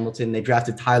Kyle Hamilton. They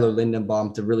drafted Tyler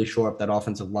Lindenbaum to really shore up that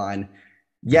offensive line.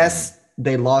 Yes,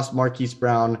 they lost Marquise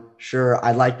Brown. Sure,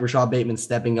 I like Rashad Bateman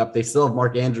stepping up. They still have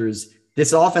Mark Andrews.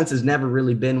 This offense has never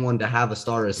really been one to have a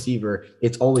star receiver.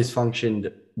 It's always functioned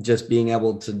just being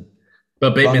able to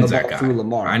but Bateman's that guy. Through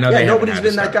Lamar. I know nobody's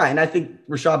been that guy. And I think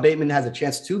Rashad Bateman has a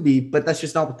chance to be, but that's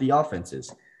just not what the offense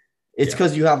is. It's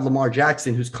because you have Lamar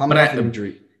Jackson, who's coming off an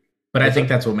injury. But I think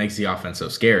that's what makes the offense so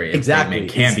scary. Exactly.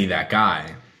 Bateman can't be that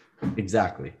guy.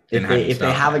 Exactly. If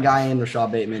they have a guy in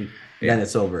Rashad Bateman, then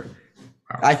it's over.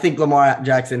 Wow. I think Lamar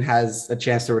Jackson has a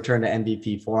chance to return to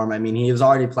MVP form. I mean, he was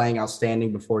already playing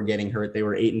outstanding before getting hurt. They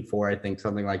were 8-4, I think,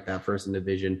 something like that, first in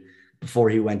division before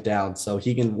he went down. So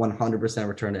he can 100%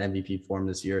 return to MVP form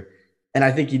this year. And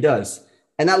I think he does.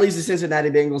 And that leaves the Cincinnati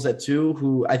Bengals at 2,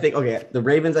 who I think, the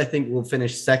Ravens, I think, will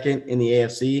finish second in the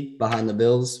AFC behind the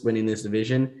Bills winning this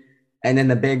division. And then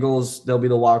the Bengals, they'll be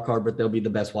the wild card, but they'll be the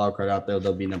best wild card out there.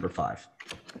 They'll be number 5.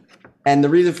 And the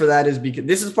reason for that is because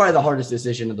this is probably the hardest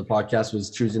decision of the podcast, was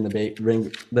choosing the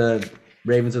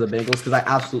Ravens or the Bengals, because I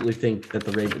absolutely think that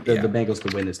the Bengals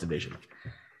could win this division.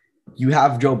 You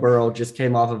have Joe Burrow, just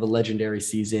came off of a legendary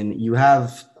season. You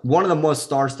have one of the most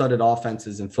star-studded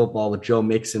offenses in football with Joe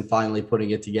Mixon finally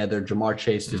putting it together. Jamar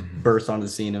Chase just burst onto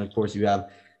the scene. And, of course, you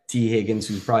have T. Higgins,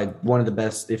 who's probably one of the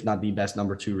best, if not the best,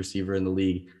 number 2 receiver in the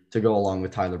league, to go along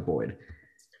with Tyler Boyd.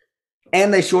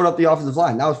 And they shored up the offensive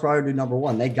line. That was priority number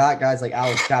 1. They got guys like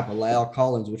Alex Cappa, La'el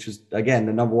Collins, which is, again,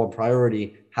 the number 1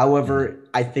 priority. However,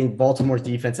 I think Baltimore's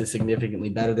defense is significantly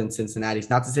better than Cincinnati's.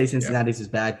 Not to say Cincinnati's is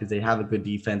bad, because they have a good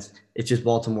defense. It's just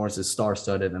Baltimore's is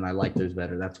star-studded, and I like theirs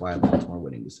better. That's why I have Baltimore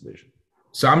winning this division.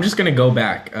 So I'm just going to go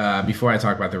back before I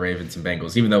talk about the Ravens and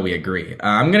Bengals, even though we agree.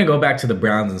 I'm going to go back to the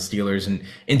Browns and Steelers,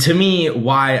 and to me,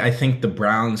 why I think the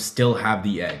Browns still have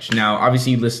the edge. Now,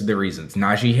 obviously, you listed the reasons.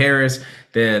 Najee Harris,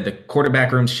 the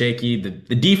quarterback room's shaky, the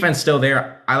defense still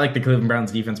there. I like the Cleveland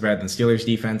Browns defense better than Steelers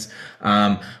defense.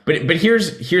 But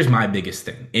here's my biggest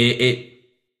thing.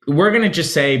 We're going to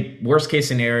just say worst case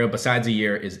scenario besides a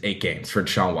year is 8 games for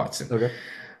Deshaun Watson. Okay.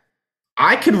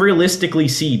 I could realistically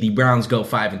see the Browns go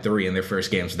 5-3 in their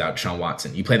first games without Deshaun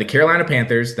Watson. You play the Carolina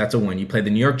Panthers, that's a win. You play the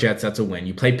New York Jets, that's a win.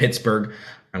 You play Pittsburgh,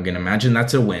 I'm going to imagine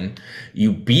that's a win.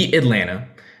 You beat Atlanta.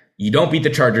 You don't beat the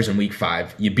Chargers in week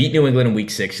 5. You beat New England in week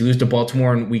 6. You lose to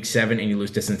Baltimore in week 7, and you lose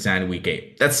to Cincinnati in week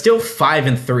 8. That's still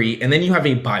 5-3, and then you have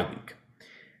a bye week.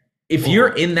 if you're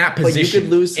in that But you position could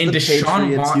lose to and the Deshaun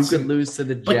Patriots. Watson, You could lose to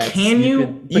the Jets. but can you?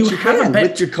 But you have a can bet.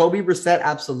 with Jacoby Brissett.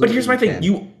 Absolutely. But here's my thing: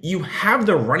 can. you have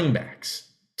the running backs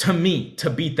to me to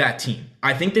beat that team.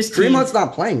 I think this team. Fremont's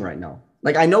not playing right now.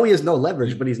 Like I know he has no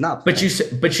leverage, but he's not playing.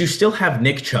 But you still have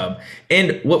Nick Chubb,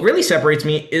 and what really separates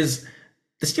me is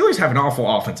the Steelers have an awful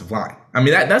offensive line. I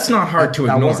mean that's not hard to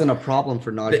ignore. That wasn't a problem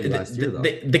for Najee last year, though.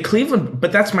 The Cleveland,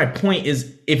 but that's my point: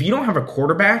 is if you don't have a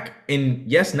quarterback, and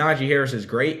yes, Najee Harris is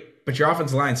great, but your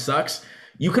offensive line sucks.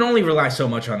 You can only rely so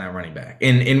much on that running back,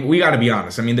 and we got to be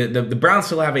honest. I mean, the Browns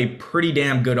still have a pretty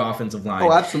damn good offensive line.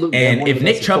 Oh, absolutely. And if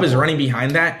Nick Chubb is running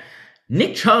behind that.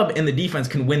 Nick Chubb and the defense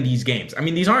can win these games. I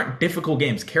mean, these aren't difficult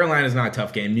games. Carolina's not a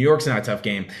tough game. New York's not a tough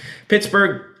game.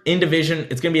 Pittsburgh, in division,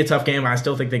 it's going to be a tough game. I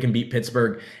still think they can beat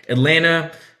Pittsburgh.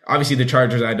 Atlanta, obviously the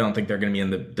Chargers, I don't think they're going to be in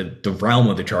the realm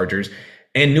of the Chargers.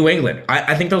 And New England,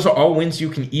 I think those are all wins you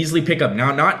can easily pick up.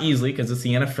 Now, not easily because it's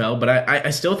the NFL, but I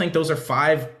still think those are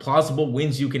 5 plausible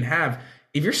wins you can have.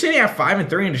 If you're sitting at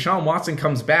 5-3 and Deshaun Watson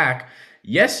comes back,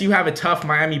 yes, you have a tough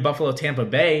Miami, Buffalo, Tampa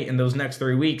Bay in those next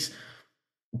 3 weeks.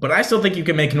 But I still think you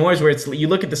can make noise where it's you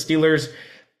look at the Steelers.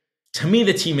 To me,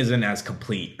 the team isn't as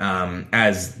complete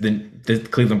as the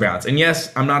Cleveland Browns. And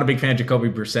yes, I'm not a big fan of Jacoby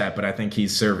Brissett, but I think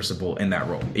he's serviceable in that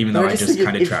role, even though I just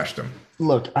kind of trashed him.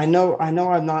 Look, I know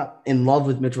I'm not in love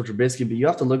with Mitchell Trubisky, but you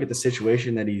have to look at the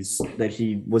situation that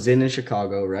he was in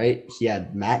Chicago, right? He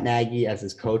had Matt Nagy as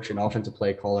his coach and offensive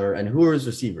play caller, and who were his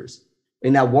receivers?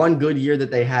 In that one good year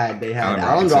that they had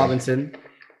Allen Robinson.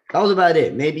 That was about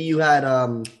it. Maybe you had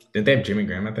Did they have Jimmy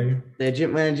Graham at that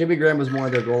year? Jimmy Graham was more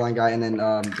their goal line guy, and then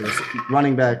the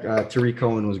running back Tariq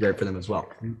Cohen was great for them as well.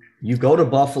 You go to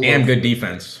Buffalo and good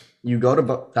defense. You go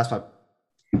to that's my.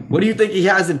 What do you think he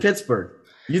has in Pittsburgh?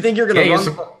 You think you're going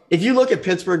to run? If you look at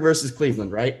Pittsburgh versus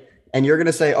Cleveland, right, and you're going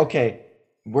to say, okay,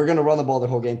 we're going to run the ball the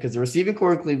whole game because the receiving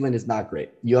core in Cleveland is not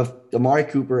great. You have Amari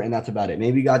Cooper, and that's about it.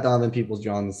 Maybe you got Donovan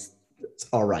Peoples-Jones. It's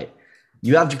all right.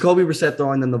 You have Jacoby Brissett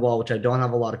throwing them the ball, which I don't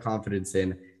have a lot of confidence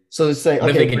in. So to say,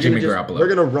 okay, we're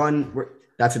gonna run.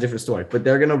 That's a different story. But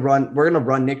they're gonna run. We're gonna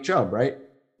run Nick Chubb, right?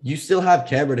 You still have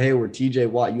Cameron Hayward, T.J.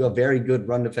 Watt. You have very good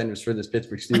run defenders for this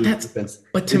Pittsburgh Steelers defense.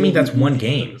 But to me, that's one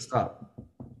game. Stop.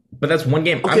 But that's one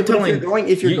game. Okay, I'm telling you,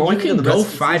 if you're going, you can go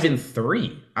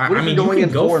 5-3. I mean, you're going in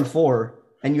 4-4,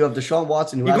 and you have Deshaun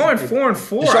Watson. You're going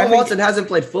 4-4. Deshaun Watson hasn't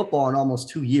played football in almost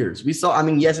 2 years. We saw. I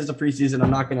mean, yes, it's a preseason.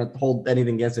 I'm not going to hold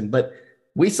anything against him, but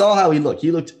we saw how he looked.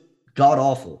 He looked god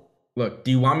awful. Look,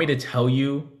 do you want me to tell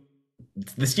you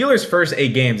the Steelers' first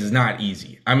 8 games is not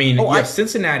easy? I mean, you have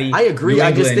Cincinnati. I agree. New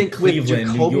England, I just think Cleveland,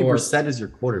 with Jacoby New York. Brissett as your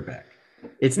quarterback,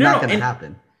 it's not going to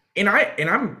happen.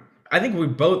 I think we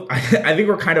both. I think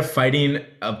we're kind of fighting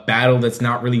a battle that's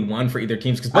not really won for either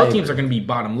teams because both teams are going to be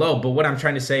bottom low. But what I'm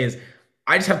trying to say is,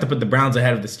 I just have to put the Browns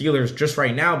ahead of the Steelers just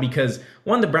right now because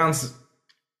the Browns.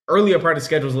 Earlier part of the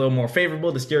schedule is a little more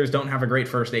favorable. The Steelers don't have a great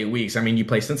first 8 weeks. I mean, you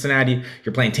play Cincinnati,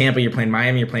 you're playing Tampa, you're playing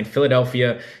Miami, you're playing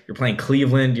Philadelphia, you're playing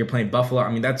Cleveland, you're playing Buffalo. I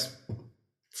mean, it's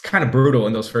kind of brutal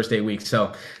in those first 8 weeks.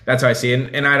 So that's how I see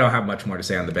it. And I don't have much more to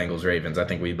say on the Bengals Ravens. I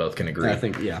think we both can agree. I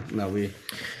think, we're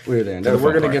there.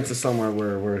 We're going to get to somewhere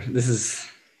where this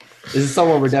is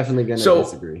somewhere we're definitely going to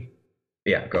disagree.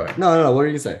 Yeah, go ahead. No. What are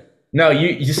you going to say? No,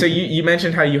 you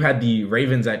mentioned how you had the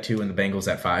Ravens at 2 and the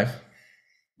Bengals at 5.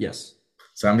 Yes.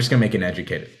 So I'm just gonna make it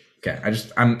educated. Okay,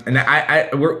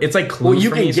 it's like clues. Well, you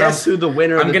for can me, guess who the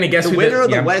winner. I'm gonna guess the winner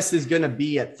of the West is gonna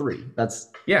be at 3.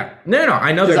 That's no.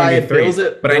 I know they're gonna be at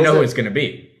 3, but I know who it's gonna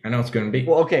be. I know it's gonna be.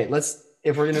 Well, okay.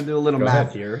 If we're gonna do a little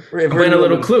math here, I'm playing a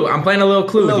little clue. I'm playing a little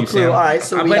clue with you, Sam. All right,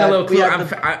 so I'm playing a little clue.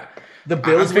 The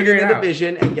Bills winning the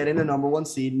division and getting the number 1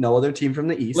 seed. No other team from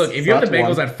the East. Look, if you have the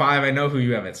Bengals at 5, I know who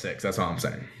you have at 6. That's all I'm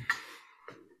saying.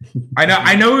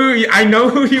 I know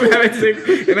who you have at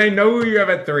 6, and I know who you have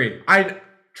at 3.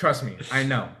 Trust me, I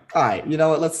know. All right, you know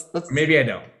what? Let's. Maybe I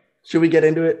don't. Should we get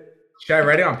into it? Should I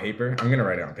write it on paper? I'm gonna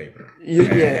write it on paper.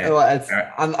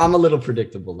 I'm a little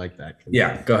predictable like that.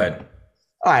 Yeah, go ahead.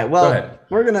 All right, well,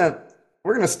 we're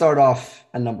gonna start off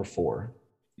at number 4,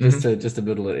 just to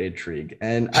build a little intrigue,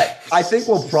 and I think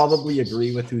we'll probably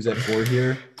agree with who's at 4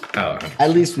 here. Oh, at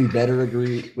least we better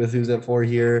agree with who's at 4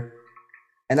 here.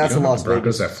 And that's the Las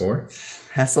Vegas. At 4?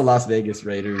 That's the Las Vegas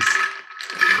Raiders.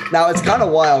 Now it's kind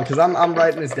of wild because I'm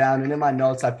writing this down, and in my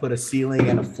notes I put a ceiling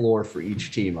and a floor for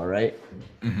each team. All right,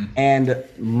 and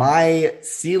my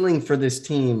ceiling for this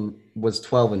team was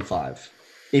 12-5.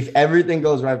 If everything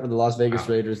goes right for the Las Vegas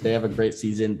Raiders, they have a great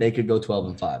season. They could go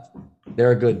 12-5.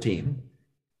 They're a good team.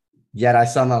 Yet I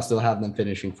somehow still have them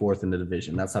finishing 4th in the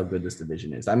division. That's how good this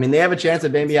division is. I mean, they have a chance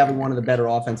of maybe having one of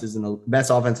the best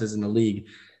offenses in the league.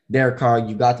 Derek Carr,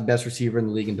 you got the best receiver in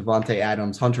the league in Devontae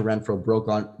Adams. Hunter Renfro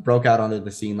broke out onto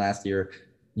the scene last year.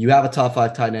 You have a top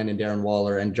 5 tight end in Darren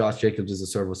Waller, and Josh Jacobs is a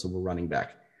serviceable running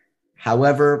back.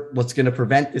 However, what's going to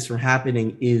prevent this from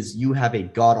happening is you have a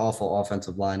god-awful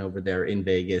offensive line over there in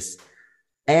Vegas,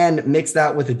 and mix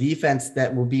that with a defense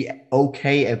that will be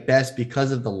okay at best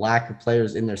because of the lack of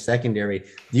players in their secondary.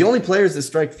 The only players that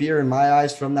strike fear in my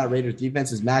eyes from that Raiders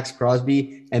defense is Max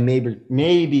Crosby and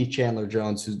maybe Chandler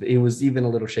Jones, he was even a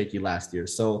little shaky last year.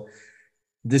 So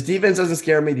this defense doesn't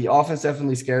scare me. The offense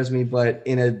definitely scares me, but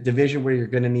in a division where you're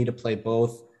going to need to play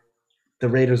both, the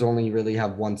Raiders only really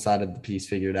have one side of the piece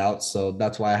figured out. So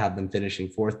that's why I have them finishing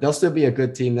fourth. They'll still be a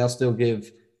good team. They'll still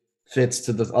give fits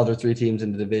to the other 3 teams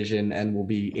in the division and will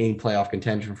be in playoff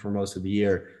contention for most of the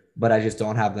year. But I just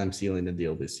don't have them sealing the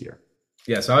deal this year.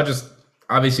 Yeah, so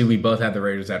obviously we both have the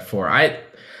Raiders at 4.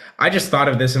 I just thought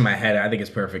of this in my head. I think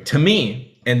it's perfect. To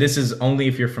me, and this is only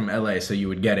if you're from LA, so you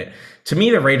would get it. To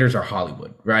me, the Raiders are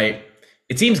Hollywood, right?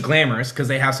 It seems glamorous because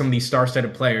they have some of these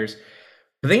star-studded players.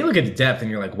 But then you look at the depth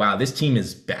and you're like, wow, this team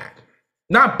is bad.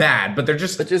 Not bad, but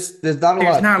there's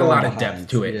not a lot of depth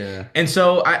to it. Yeah. And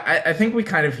so I think we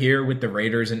kind of hear with the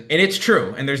Raiders, and it's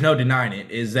true, and there's no denying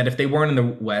it, is that if they weren't in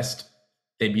the West,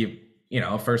 they'd be,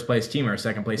 a first place team or a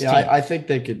second place team. I think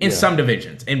they could. In some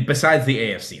divisions. And besides the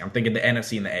AFC, I'm thinking the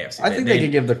NFC and the AFC. I think they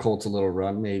could give the Colts a little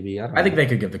run, maybe. I think they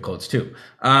could give the Colts too.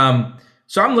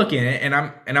 So I'm looking at it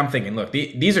and I'm thinking, look,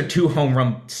 these are 2 home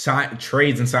run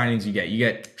trades and signings you get. You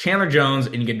get Chandler Jones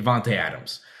and you get Devontae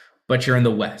Adams, but you're in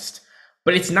the West.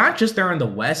 But it's not just they're in the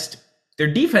West.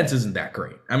 Their defense isn't that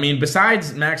great. I mean,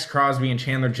 besides Max Crosby and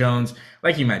Chandler Jones,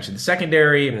 like you mentioned, the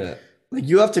secondary. Yeah. Like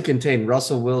you have to contain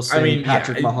Russell Wilson,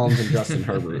 Patrick Mahomes, and Justin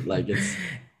Herbert. Like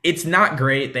it's not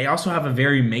great. They also have a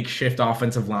very makeshift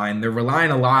offensive line. They're relying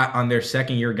a lot on their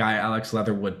second-year guy, Alex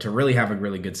Leatherwood, to really have a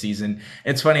really good season.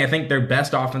 It's funny. I think their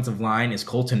best offensive line is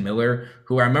Colton Miller,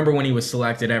 who I remember when he was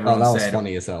selected, everyone that was said,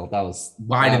 funny as hell.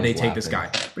 Why did they take this guy?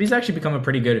 But he's actually become a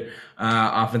pretty good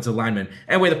offensive lineman.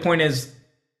 Anyway, the point is,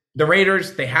 the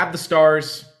Raiders, they have the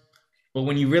stars, but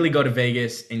when you really go to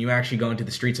Vegas and you actually go into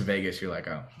the streets of Vegas, you're like,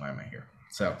 oh, why am I here?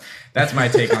 So that's my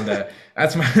take on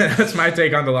that's my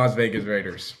take on the Las Vegas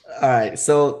Raiders. All right,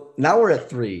 so now we're at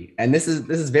 3, and this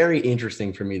is very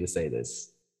interesting for me to say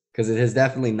this because it has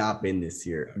definitely not been this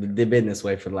year. They've been this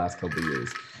way for the last couple of years.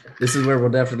 This is where we'll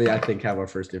definitely, I think, have our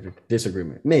first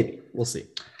disagreement. Maybe we'll see.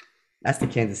 That's the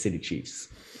Kansas City Chiefs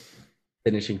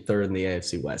finishing 3rd in the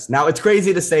AFC West. Now it's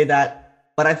crazy to say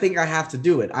that, but I think I have to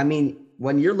do it. I mean,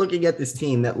 when you're looking at this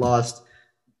team that lost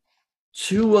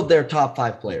 2 of their top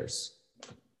 5 players.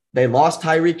 They lost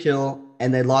Tyreek Hill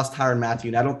and they lost Tyrann Mathieu.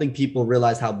 And I don't think people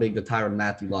realize how big the Tyrann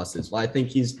Mathieu loss is. Well, I think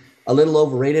he's a little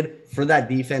overrated. For that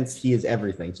defense, he is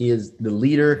everything. He is the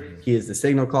leader. He is the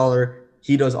signal caller.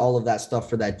 He does all of that stuff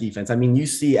for that defense. I mean, you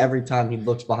see every time he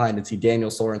looks behind and see Daniel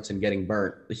Sorensen getting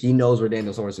burnt. He knows where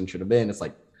Daniel Sorensen should have been. It's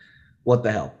like, what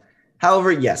the hell?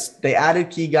 However, yes, they added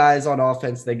key guys on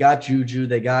offense. They got Juju,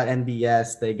 they got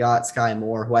NBS, they got Sky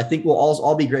Moore, who I think will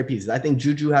all be great pieces. I think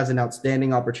Juju has an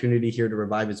outstanding opportunity here to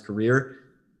revive his career,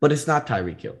 but it's not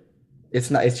Tyreek Hill. It's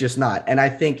just not. And I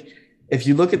think if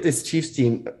you look at this Chiefs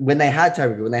team, when they had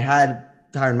Tyreek, when they had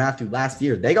Tyrann Mathieu last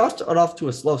year, they got off to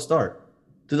a slow start.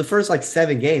 Through the first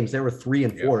 7 games, they were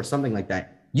 3-4 or something like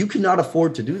that. You cannot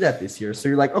afford to do that this year. So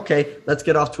you're like, okay, let's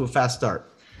get off to a fast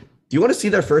start. Do you want to see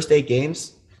their first 8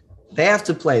 games? They have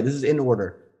to play. This is in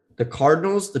order. The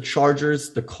Cardinals, the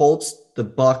Chargers, the Colts, the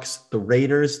Bucks, the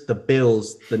Raiders, the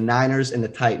Bills, the Niners, and the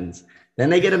Titans. Then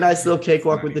they get a nice little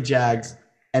cakewalk with the Jags.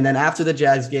 And then after the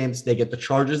Jags games, they get the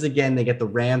Chargers again, they get the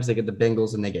Rams, they get the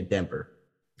Bengals, and they get Denver.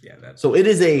 Yeah. So it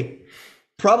is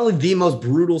probably the most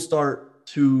brutal start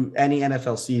to any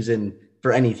NFL season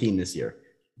for any team this year.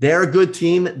 They're a good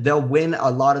team. They'll win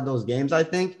a lot of those games, I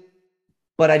think.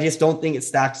 But I just don't think it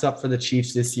stacks up for the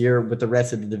Chiefs this year with the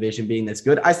rest of the division being this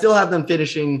good. I still have them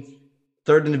finishing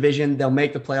 3rd in the division. They'll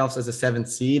make the playoffs as a 7th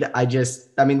seed.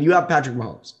 You have Patrick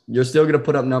Mahomes. You're still going to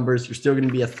put up numbers. You're still going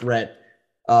to be a threat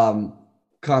come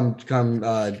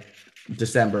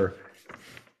December.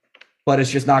 But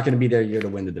it's just not going to be their year to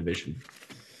win the division.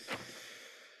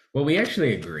 Well, we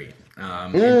actually agree.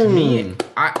 And to me,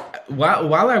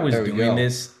 while I was doing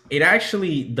this, it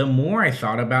actually, the more I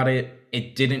thought about it,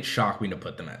 it didn't shock me to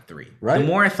put them at 3. Right. The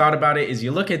more I thought about it is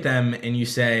you look at them and you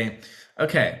say,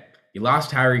 okay, you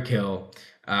lost Tyreek Hill,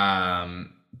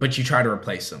 but you try to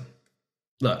replace them.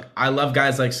 Look, I love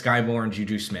guys like Sky Moore and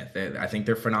Juju Smith. I think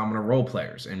they're phenomenal role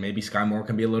players, and maybe Sky Moore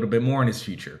can be a little bit more in his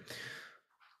future.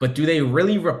 But do they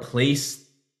really replace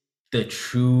the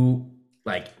true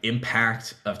like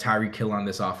impact of Tyreek Hill on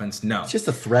this offense? No. It's just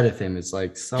the threat of him is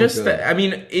like so Just good. that, I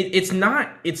mean, it's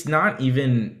not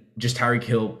even just Tyreek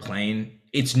Hill playing.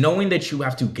 It's knowing that you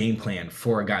have to game plan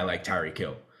for a guy like Tyreek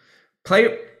Hill.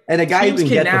 Play And a guy who teams can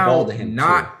get the now ball to him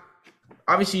not. too.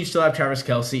 Obviously, you still have Travis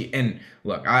Kelce, and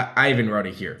look, I even wrote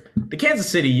it here. The Kansas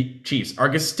City Chiefs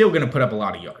are still going to put up a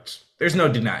lot of yards. There's no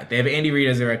denying it. They have Andy Reid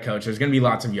as their head coach. There's going to be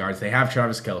lots of yards. They have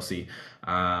Travis Kelce.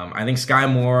 I think Sky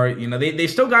Moore. They've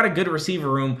still got a good receiver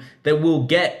room that will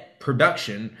get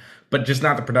production, but just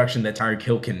not the production that Tyreek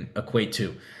Hill can equate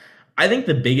to. I think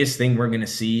the biggest thing we're going to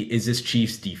see is this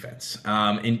Chiefs defense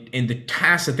in the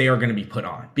task that they are going to be put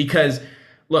on. Because,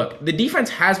 look, the defense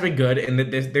has been good, and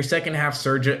their second half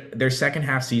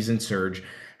season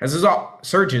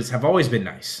surges have always been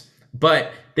nice.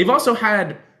 But they've also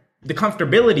had the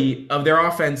comfortability of their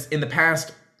offense in the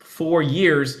past 4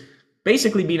 years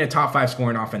basically being a top 5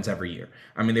 scoring offense every year.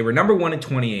 I mean, they were number 1 in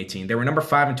 2018. They were number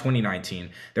 5 in 2019.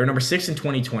 They were number 6 in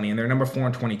 2020, and they're number 4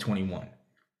 in 2021.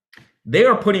 They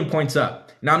are putting points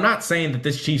up. Now, I'm not saying that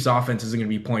this Chiefs offense isn't going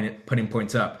to be putting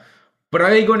points up, but are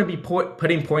they going to be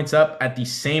putting points up at the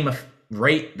same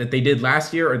rate that they did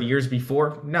last year or the years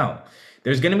before? No.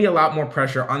 There's going to be a lot more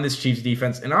pressure on this Chiefs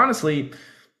defense. And honestly,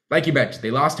 like you mentioned, they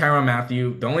lost Tyrann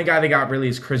Mathieu. The only guy they got really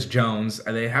is Chris Jones.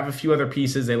 They have a few other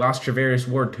pieces. They lost Travarius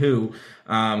Ward too,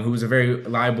 who was a very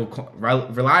reliable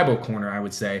corner, I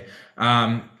would say.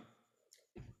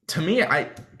 To me, and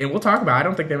we'll talk about it, I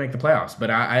don't think they make the playoffs, but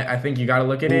I think you got to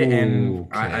look at it, and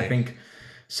Okay. I think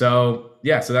so.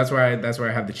 Yeah, so that's where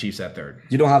I have the Chiefs at third.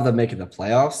 You don't have them making the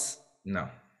playoffs? No.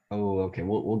 Oh, okay.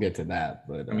 We'll get to that.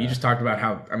 But I mean, you just talked about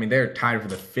how they're tied for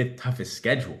the 5th toughest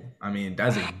schedule. I mean,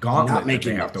 that's a gauntlet not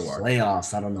making that the they have to walk.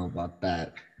 playoffs. I don't know about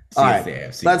that. See, All it's right, the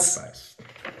AFC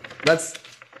that's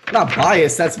not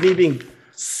biased. That's me being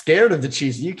scared of the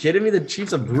Chiefs. Are you kidding me? The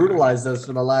Chiefs have brutalized us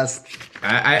for the last.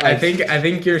 I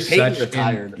think you're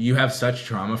retired. you have such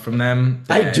trauma from them.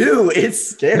 I do.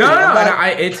 It's scary. No, I'm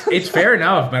not- it's fair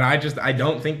enough, but I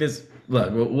don't think this.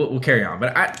 Look, we'll carry on,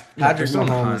 but Patrick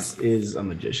Mahomes is a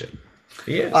magician.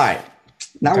 He is. All right,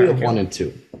 now we have Tyreek 1 and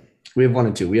 2. We have 1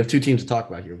 and 2. We have 2 teams to talk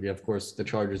about here. We have, of course, the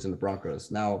Chargers and the Broncos.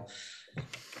 Now,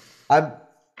 I'm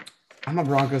a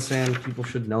Broncos fan. People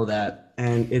should know that,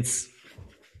 and it's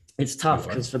tough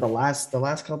because for the last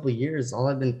couple of years,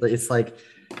 it's like,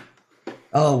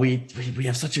 oh, we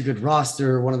have such a good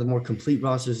roster, one of the more complete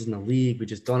rosters in the league. We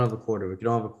just don't have a quarterback. We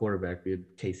don't have a quarterback. We had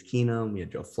Case Keenum, we had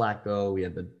Joe Flacco, we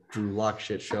had the Drew Lock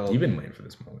shit show. You've been waiting for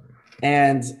this moment.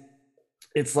 And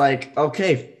it's like,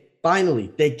 okay,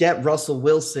 finally, they get Russell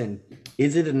Wilson.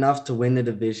 Is it enough to win the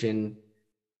division?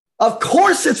 Of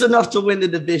course it's enough to win the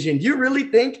division. You really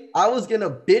think I was going to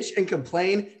bitch and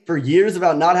complain for years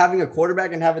about not having a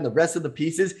quarterback and having the rest of the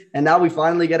pieces, and now we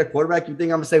finally get a quarterback? You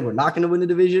think I'm going to say we're not going to win the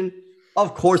division?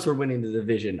 Of course we're winning the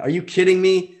division. Are you kidding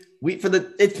me?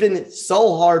 It's been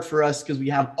so hard for us because we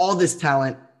have all this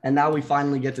talent, and now we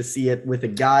finally get to see it with a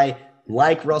guy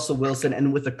like Russell Wilson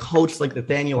and with a coach like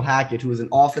Nathaniel Hackett, who is an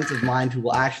offensive mind who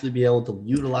will actually be able to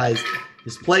utilize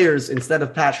his players instead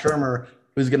of Pat Shurmur,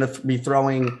 who's going to be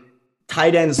throwing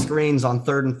tight end screens on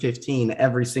 3rd and 15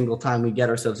 every single time we get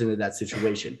ourselves into that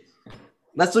situation.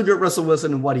 Let's look at Russell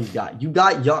Wilson and what he's got. You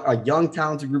got a young,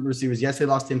 talented group of receivers. Yes, they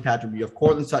lost Tim Patrick. You have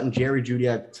Cortland Sutton, Jerry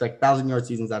Jeudy. I expect 1,000-yard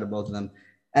seasons out of both of them.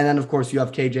 And then, of course, you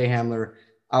have KJ Hamler,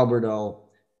 Alberto,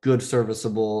 good,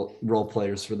 serviceable role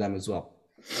players for them as well.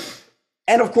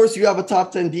 And, of course, you have a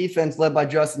top 10 defense led by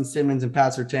Justin Simmons and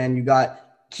Pat Surtain. You got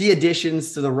key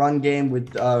additions to the run game with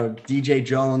DJ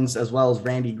Jones as well as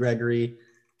Randy Gregory.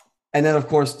 And then, of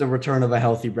course, the return of a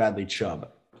healthy Bradley Chubb.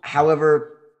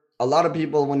 However, a lot of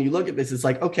people, when you look at this, it's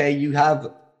like, okay, you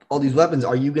have all these weapons.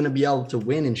 Are you going to be able to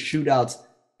win in shootouts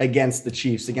against the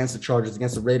Chiefs, against the Chargers,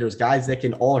 against the Raiders, guys that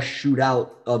can all shoot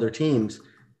out other teams?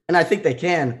 And I think they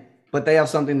can, but they have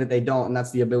something that they don't, and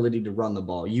that's the ability to run the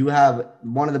ball. You have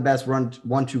one of the best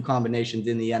 1-2 combinations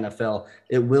in the NFL.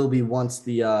 It will be once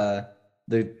the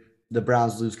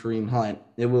Browns lose Kareem Hunt,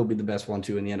 it will be the best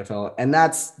 1-2 in the NFL. And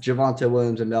that's Javonte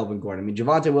Williams and Melvin Gordon. I mean,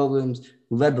 Javonte Williams,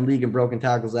 who led the league in broken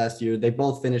tackles last year, they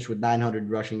both finished with 900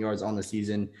 rushing yards on the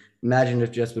season. Imagine if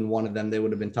just been one of them, they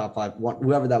would have been top 5.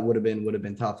 Whoever that would have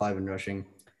been top 5 in rushing.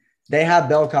 They have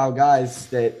bell cow guys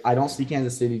that I don't see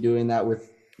Kansas City doing that with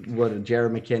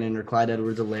Jared McKinnon or Clyde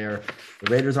Edwards-Helaire.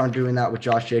 The Raiders aren't doing that with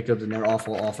Josh Jacobs and their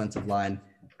awful offensive line.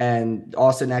 And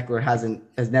Austin Eckler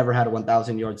has never had a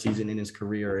 1,000-yard season in his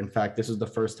career. In fact, this was the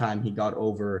first time he got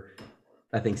over,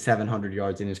 I think, 700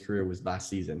 yards in his career was last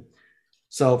season.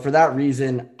 So for that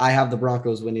reason, I have the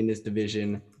Broncos winning this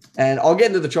division. And I'll get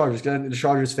into the Chargers. The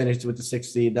Chargers finished with the 6th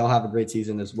seed. They'll have a great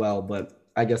season as well. But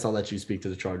I guess I'll let you speak to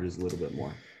the Chargers a little bit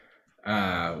more.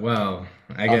 Well,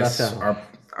 I Oh, that's guess at home.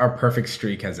 our perfect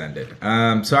streak has ended.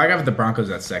 So I got the Broncos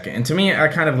at second, and to me, I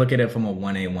kind of look at it from a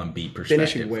 1A 1B Finishing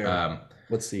perspective. where?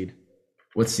 What seed?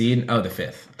 What seed? Oh, the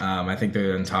fifth. I think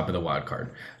they're on top of the wild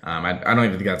card. I don't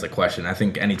even think that's a question. I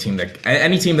think any team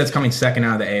that's coming second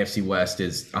out of the AFC West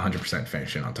is 100%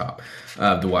 finishing on top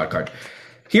of the wild card.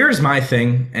 Here's my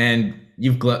thing, and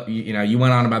you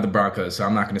went on about the Broncos, so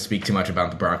I'm not going to speak too much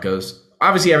about the Broncos.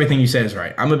 Obviously, everything you said is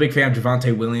right. I'm a big fan of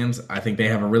Javonte Williams. I think they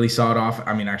have a really solid off.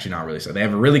 I mean, actually, not really solid. They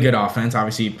have a really good offense.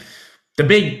 Obviously, the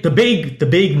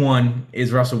big one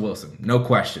is Russell Wilson, no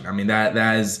question. I mean, that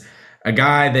is a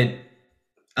guy that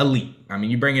elite. I mean,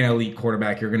 you bring in an elite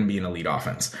quarterback, you're going to be an elite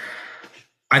offense.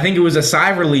 I think it was a sigh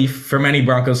of relief for many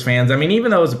Broncos fans. I mean,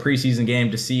 even though it was a preseason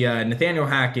game, to see Nathaniel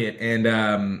Hackett and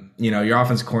your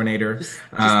offensive coordinator Just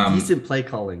decent play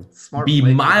calling, smart be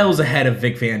play miles calling. ahead of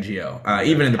Vic Fangio,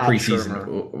 even in the Pat preseason,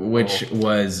 Shermer. which Oh,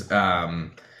 was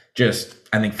just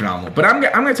I think phenomenal. But I'm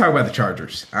going to talk about the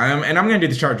Chargers, and I'm going to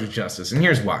do the Chargers justice, and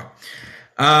here's why.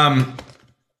 I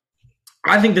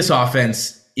think this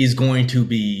offense is going to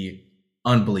be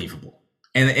unbelievable.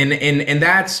 And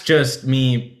that's just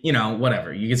me,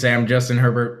 whatever. You could say I'm Justin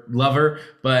Herbert lover,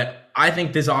 but I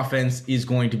think this offense is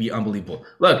going to be unbelievable.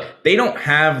 Look, they don't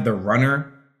have the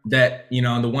runner that, the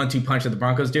 1-2 punch that the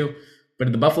Broncos do, but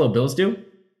the Buffalo Bills do.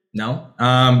 No.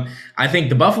 I think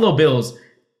the Buffalo Bills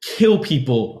kill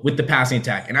people with the passing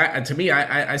attack. And to me,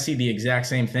 I see the exact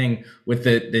same thing with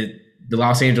the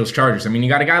Los Angeles Chargers. I mean, you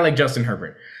got a guy like Justin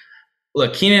Herbert.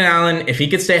 Look, Keenan Allen, if he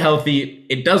could stay healthy,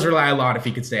 it does rely a lot if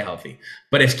he could stay healthy.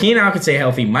 But if Keenan Allen could stay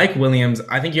healthy, Mike Williams,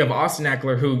 I think you have Austin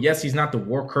Eckler, who, yes, he's not the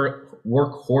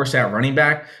workhorse at running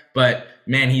back, but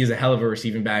man, he is a hell of a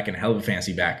receiving back and a hell of a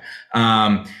fantasy back.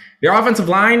 Their offensive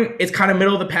line, it's kind of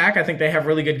middle of the pack. I think they have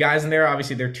really good guys in there.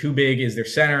 Obviously, their two big is their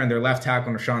center and their left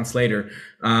tackle, Rashawn Slater.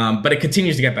 But it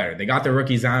continues to get better. They got their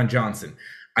rookie Zion Johnson.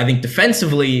 I think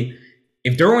defensively,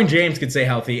 if Derwin James could stay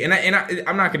healthy,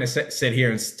 I'm not going to sit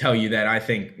here and tell you that I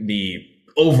think the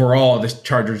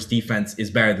Chargers defense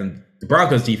is better than the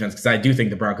Broncos defense, because I do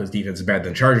think the Broncos defense is better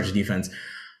than Chargers defense.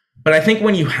 But I think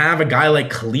when you have a guy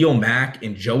like Khalil Mack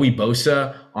and Joey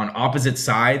Bosa on opposite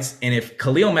sides, and if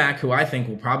Khalil Mack, who I think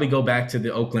will probably go back to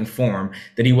the Oakland form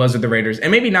that he was with the Raiders,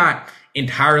 and maybe not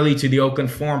entirely to the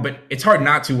Oakland form, but it's hard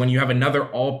not to when you have another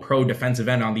all-pro defensive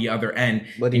end on the other end.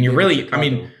 But And you're really, I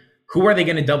mean, who are they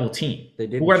going to double team? They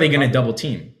did. Who are they going to double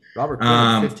team? Robert Quinn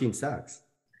had 15 sacks.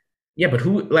 Yeah, but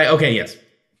okay, yes.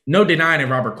 No denying it,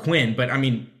 Robert Quinn, but I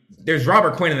mean, there's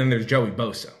Robert Quinn and then there's Joey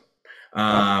Bosa.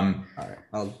 All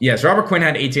right. Yes, Robert Quinn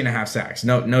had 18 and a half sacks.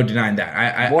 No denying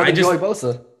that. More than Joey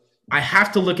Bosa. I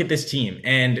have to look at this team.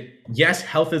 And yes,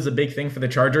 health is a big thing for the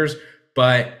Chargers,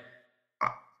 but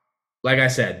like I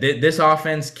said, this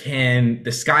offense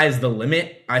the sky's the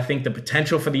limit. I think the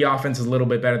potential for the offense is a little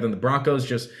bit better than the Broncos,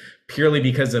 just purely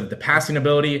because of the passing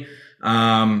ability.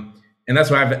 And that's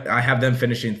why I have them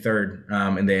finishing third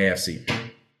in the AFC.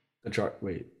 The chart.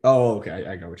 Wait. Oh, okay.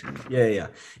 I got what you mean.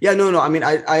 Yeah. No. I mean,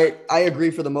 I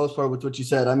agree for the most part with what you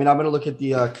said. I mean, I'm going to look at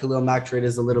the Khalil Mack trade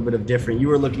as a little bit of different. You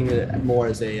were looking at it more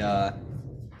as a.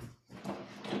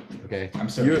 Okay. I'm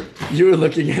sorry. You were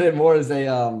looking at it more as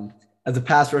a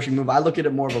pass rushing move. I look at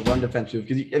it more of a run defense move,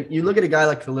 because you look at a guy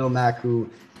like Khalil Mack who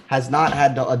has not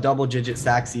had a double-digit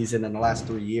sack season in the last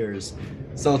 3 years.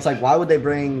 So it's like, why would they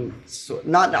bring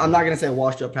I'm not going to say a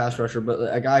washed-up pass rusher,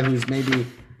 but a guy who's maybe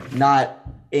not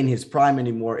in his prime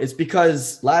anymore? It's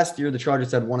because last year the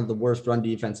Chargers had one of the worst run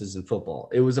defenses in football.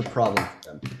 It was a problem for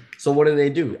them. So what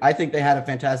do? I think they had a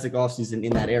fantastic offseason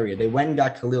in that area. They went and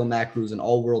got Khalil Mack, who's an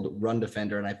all-world run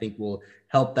defender, and I think will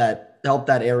help that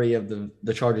area of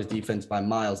the Chargers defense by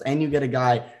miles. And you get a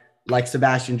guy like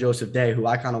Sebastian Joseph Day, who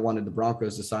I kind of wanted the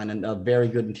Broncos to sign, and a very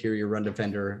good interior run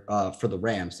defender for the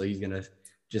Rams. So he's going to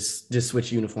just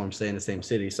switch uniforms, stay in the same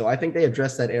city. So I think they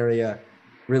addressed that area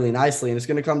really nicely, and it's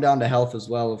going to come down to health as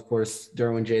well. Of course,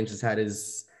 Derwin James has had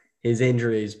his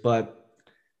injuries, but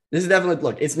this is definitely,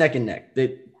 look, it's neck and neck.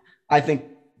 I think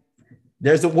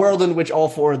there's a world in which all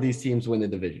four of these teams win the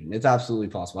division. It's absolutely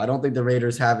possible. I don't think the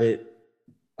Raiders have it.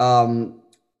 But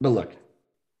look,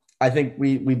 I think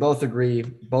we both agree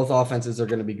both offenses are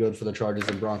going to be good for the Chargers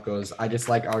and Broncos. I just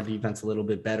like our defense a little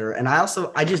bit better. And I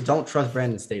just don't trust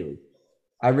Brandon Staley.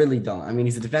 I really don't. I mean,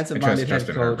 he's a defensive-minded head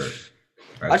coach.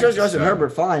 I trust Justin Herbert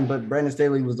fine, but Brandon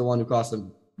Staley was the one who cost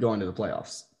them going to the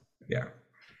playoffs. Yeah.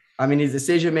 I mean, his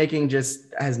decision-making just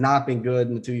has not been good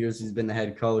in the 2 years he's been the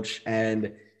head coach.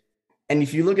 And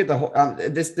if you look at the whole,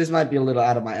 this might be a little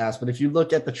out of my ass, but if you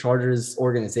look at the Chargers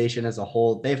organization as a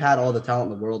whole, they've had all the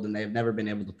talent in the world and they've never been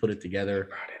able to put it together.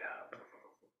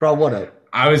 Bro, what up?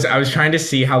 I was trying to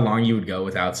see how long you would go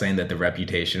without saying that the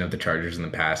reputation of the Chargers in the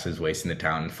past is wasting the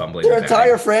town and fumbling the Their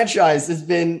entire bag. franchise has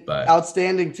been But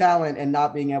outstanding talent and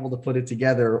not being able to put it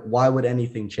together. Why would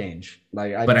anything change?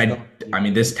 Like, I but just I don't. I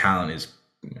mean this talent is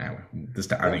I Yeah. think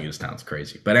this talent's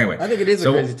crazy. But anyway, I think it is a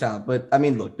so crazy talent, but I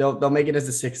mean, look, they'll make it as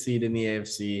the sixth seed in the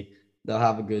AFC. They'll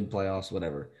have a good playoffs,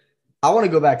 whatever. I want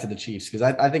to go back to the Chiefs because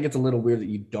I think it's a little weird that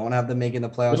you don't have them making the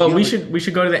playoffs. well You we know,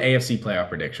 should go to the AFC playoff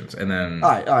predictions and then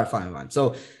all right, fine, fine.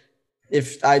 So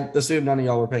if I assume none of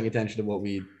y'all were paying attention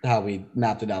to how we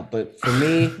mapped it out, but for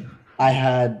me, I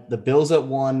had the Bills at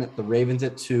 1, the Ravens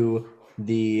at 2,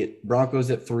 the Broncos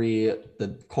at 3,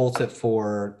 the Colts at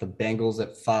 4, the Bengals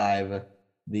at 5,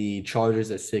 the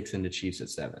Chargers at 6, and the Chiefs at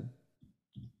 7.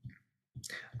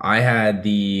 I had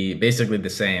the basically the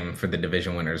same for the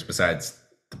division winners besides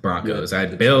the Broncos. Yeah, I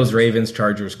had the Bills, Chiefs. Ravens,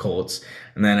 Chargers, Colts,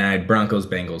 and then I had Broncos,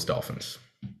 Bengals, Dolphins.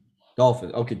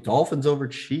 Dolphins. Okay, Dolphins over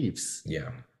Chiefs.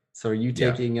 Yeah. So are you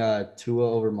Yeah. taking Tua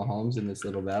over Mahomes in this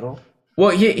little battle?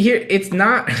 Well, here it's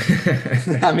not.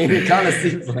 I mean, it kind of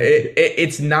seems like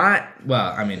it's not.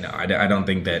 Well, I mean, no, I don't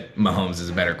think that Mahomes is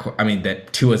a better. I mean,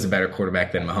 that Tua is a better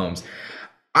quarterback than Mahomes.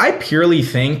 I purely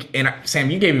think, and Sam,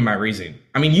 you gave me my reason.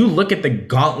 I mean, you look at the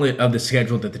gauntlet of the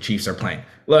schedule that the Chiefs are playing.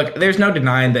 Look, there's no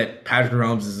denying that Patrick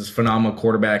Mahomes is this phenomenal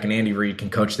quarterback, and Andy Reid can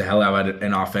coach the hell out of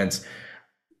an offense.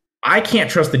 I can't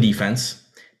trust the defense.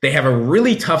 They have a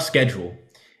really tough schedule.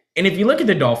 And if you look at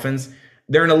the Dolphins,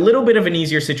 they're in a little bit of an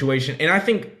easier situation. And I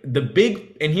think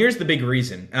and here's the big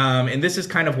reason. And this is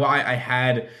kind of why I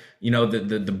had,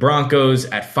 the Broncos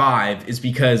at 5 is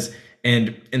because,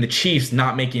 and the Chiefs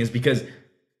not making is because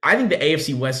I think the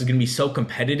AFC West is going to be so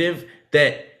competitive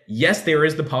that yes, there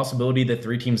is the possibility that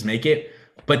 3 teams make it,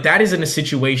 but that is in a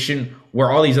situation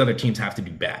where all these other teams have to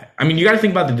be bad. I mean, you got to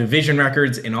think about the division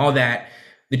records and all that.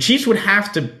 The Chiefs would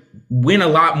have to win a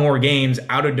lot more games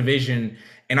out of division,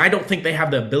 and I don't think they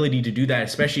have the ability to do that,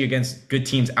 especially against good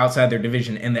teams outside their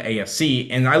division in the AFC.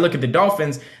 And I look at the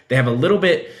Dolphins, they have a little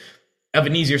bit of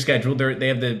an easier schedule. They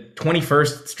have the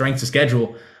 21st strength of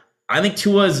schedule. I think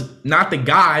Tua's not the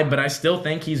guy, but I still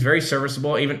think he's very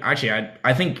serviceable. Even actually,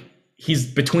 I think he's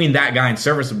between that guy and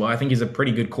serviceable. I think he's a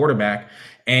pretty good quarterback.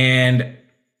 And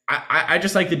I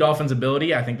just like the Dolphins'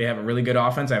 ability. I think they have a really good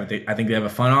offense. I think they have a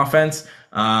fun offense.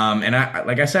 And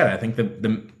like I said, I think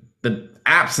the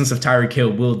absence of Tyreek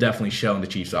Hill will definitely show in the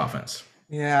Chiefs' offense.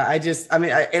 Yeah,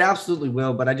 it absolutely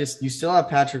will, but you still have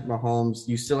Patrick Mahomes,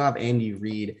 you still have Andy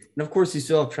Reid, and of course you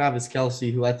still have Travis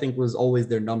Kelce, who I think was always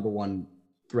their number one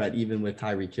threat, even with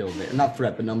Tyreek Hill. Not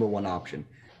threat, but number one option.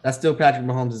 That's still Patrick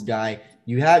Mahomes' guy.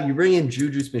 You bring in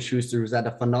Juju Smith-Schuster, who's at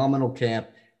a phenomenal camp,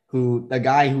 a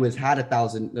guy who has had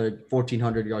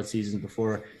 1,400 yard seasons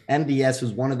before. MVS,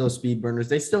 who's one of those speed burners.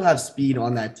 They still have speed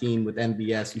on that team with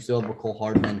MVS. You still have Cole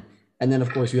Hardman. And then,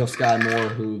 of course, you have Sky Moore,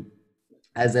 who,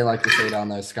 as they like to say down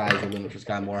there, sky is the limit for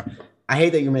Sky Moore. I hate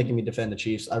that you're making me defend the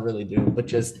Chiefs. I really do. But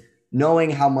just knowing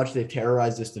how much they've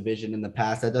terrorized this division in the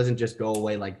past, that doesn't just go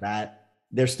away like that.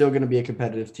 They're still going to be a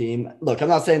competitive team. Look, I'm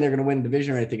not saying they're going to win the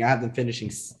division or anything. I have them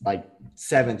finishing like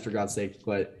 7th, for God's sake.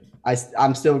 But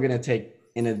I'm still going to take,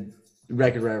 in a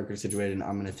record situation,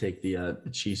 I'm going to take the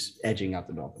Chiefs edging out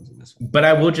the Dolphins in this one. But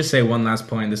I will just say one last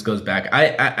point. This goes back.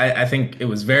 I think it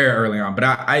was very early on, but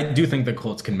I do think the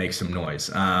Colts can make some noise.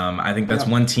 I think that's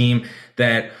one team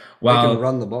that, while they can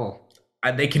run the ball.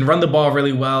 They can run the ball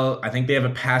really well. I think they have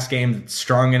a pass game that's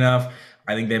strong enough.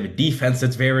 I think they have a defense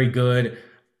that's very good.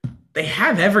 They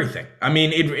have everything. I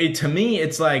mean, to me,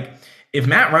 it's like if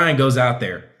Matt Ryan goes out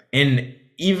there and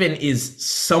even is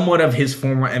somewhat of his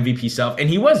former MVP self, and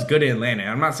he was good in Atlanta.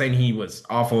 I'm not saying he was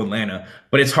awful in Atlanta,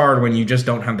 but it's hard when you just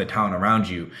don't have the talent around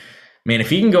you. Man, if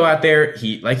he can go out there,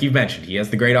 like you've mentioned, he has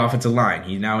the great offensive line.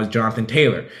 He now has Jonathan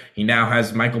Taylor. He now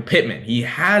has Michael Pittman. He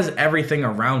has everything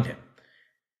around him.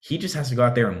 He just has to go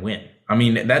out there and win. I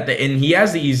mean, and he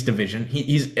has the East Division.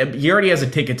 He already has a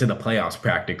ticket to the playoffs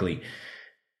practically.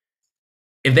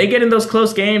 If they get in those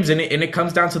close games and it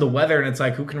comes down to the weather and it's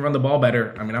like who can run the ball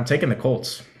better, I mean, I'm taking the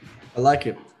Colts. I like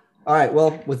it. All right.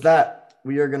 Well, with that,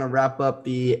 we are going to wrap up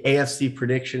the AFC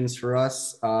predictions for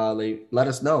us. Let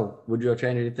us know. Would you have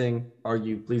changed anything?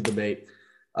 Argue, please debate.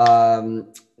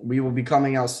 We will be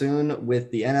coming out soon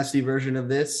with the NFC version of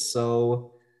this.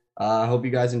 So I hope you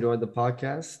guys enjoyed the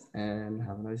podcast and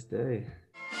have a nice day.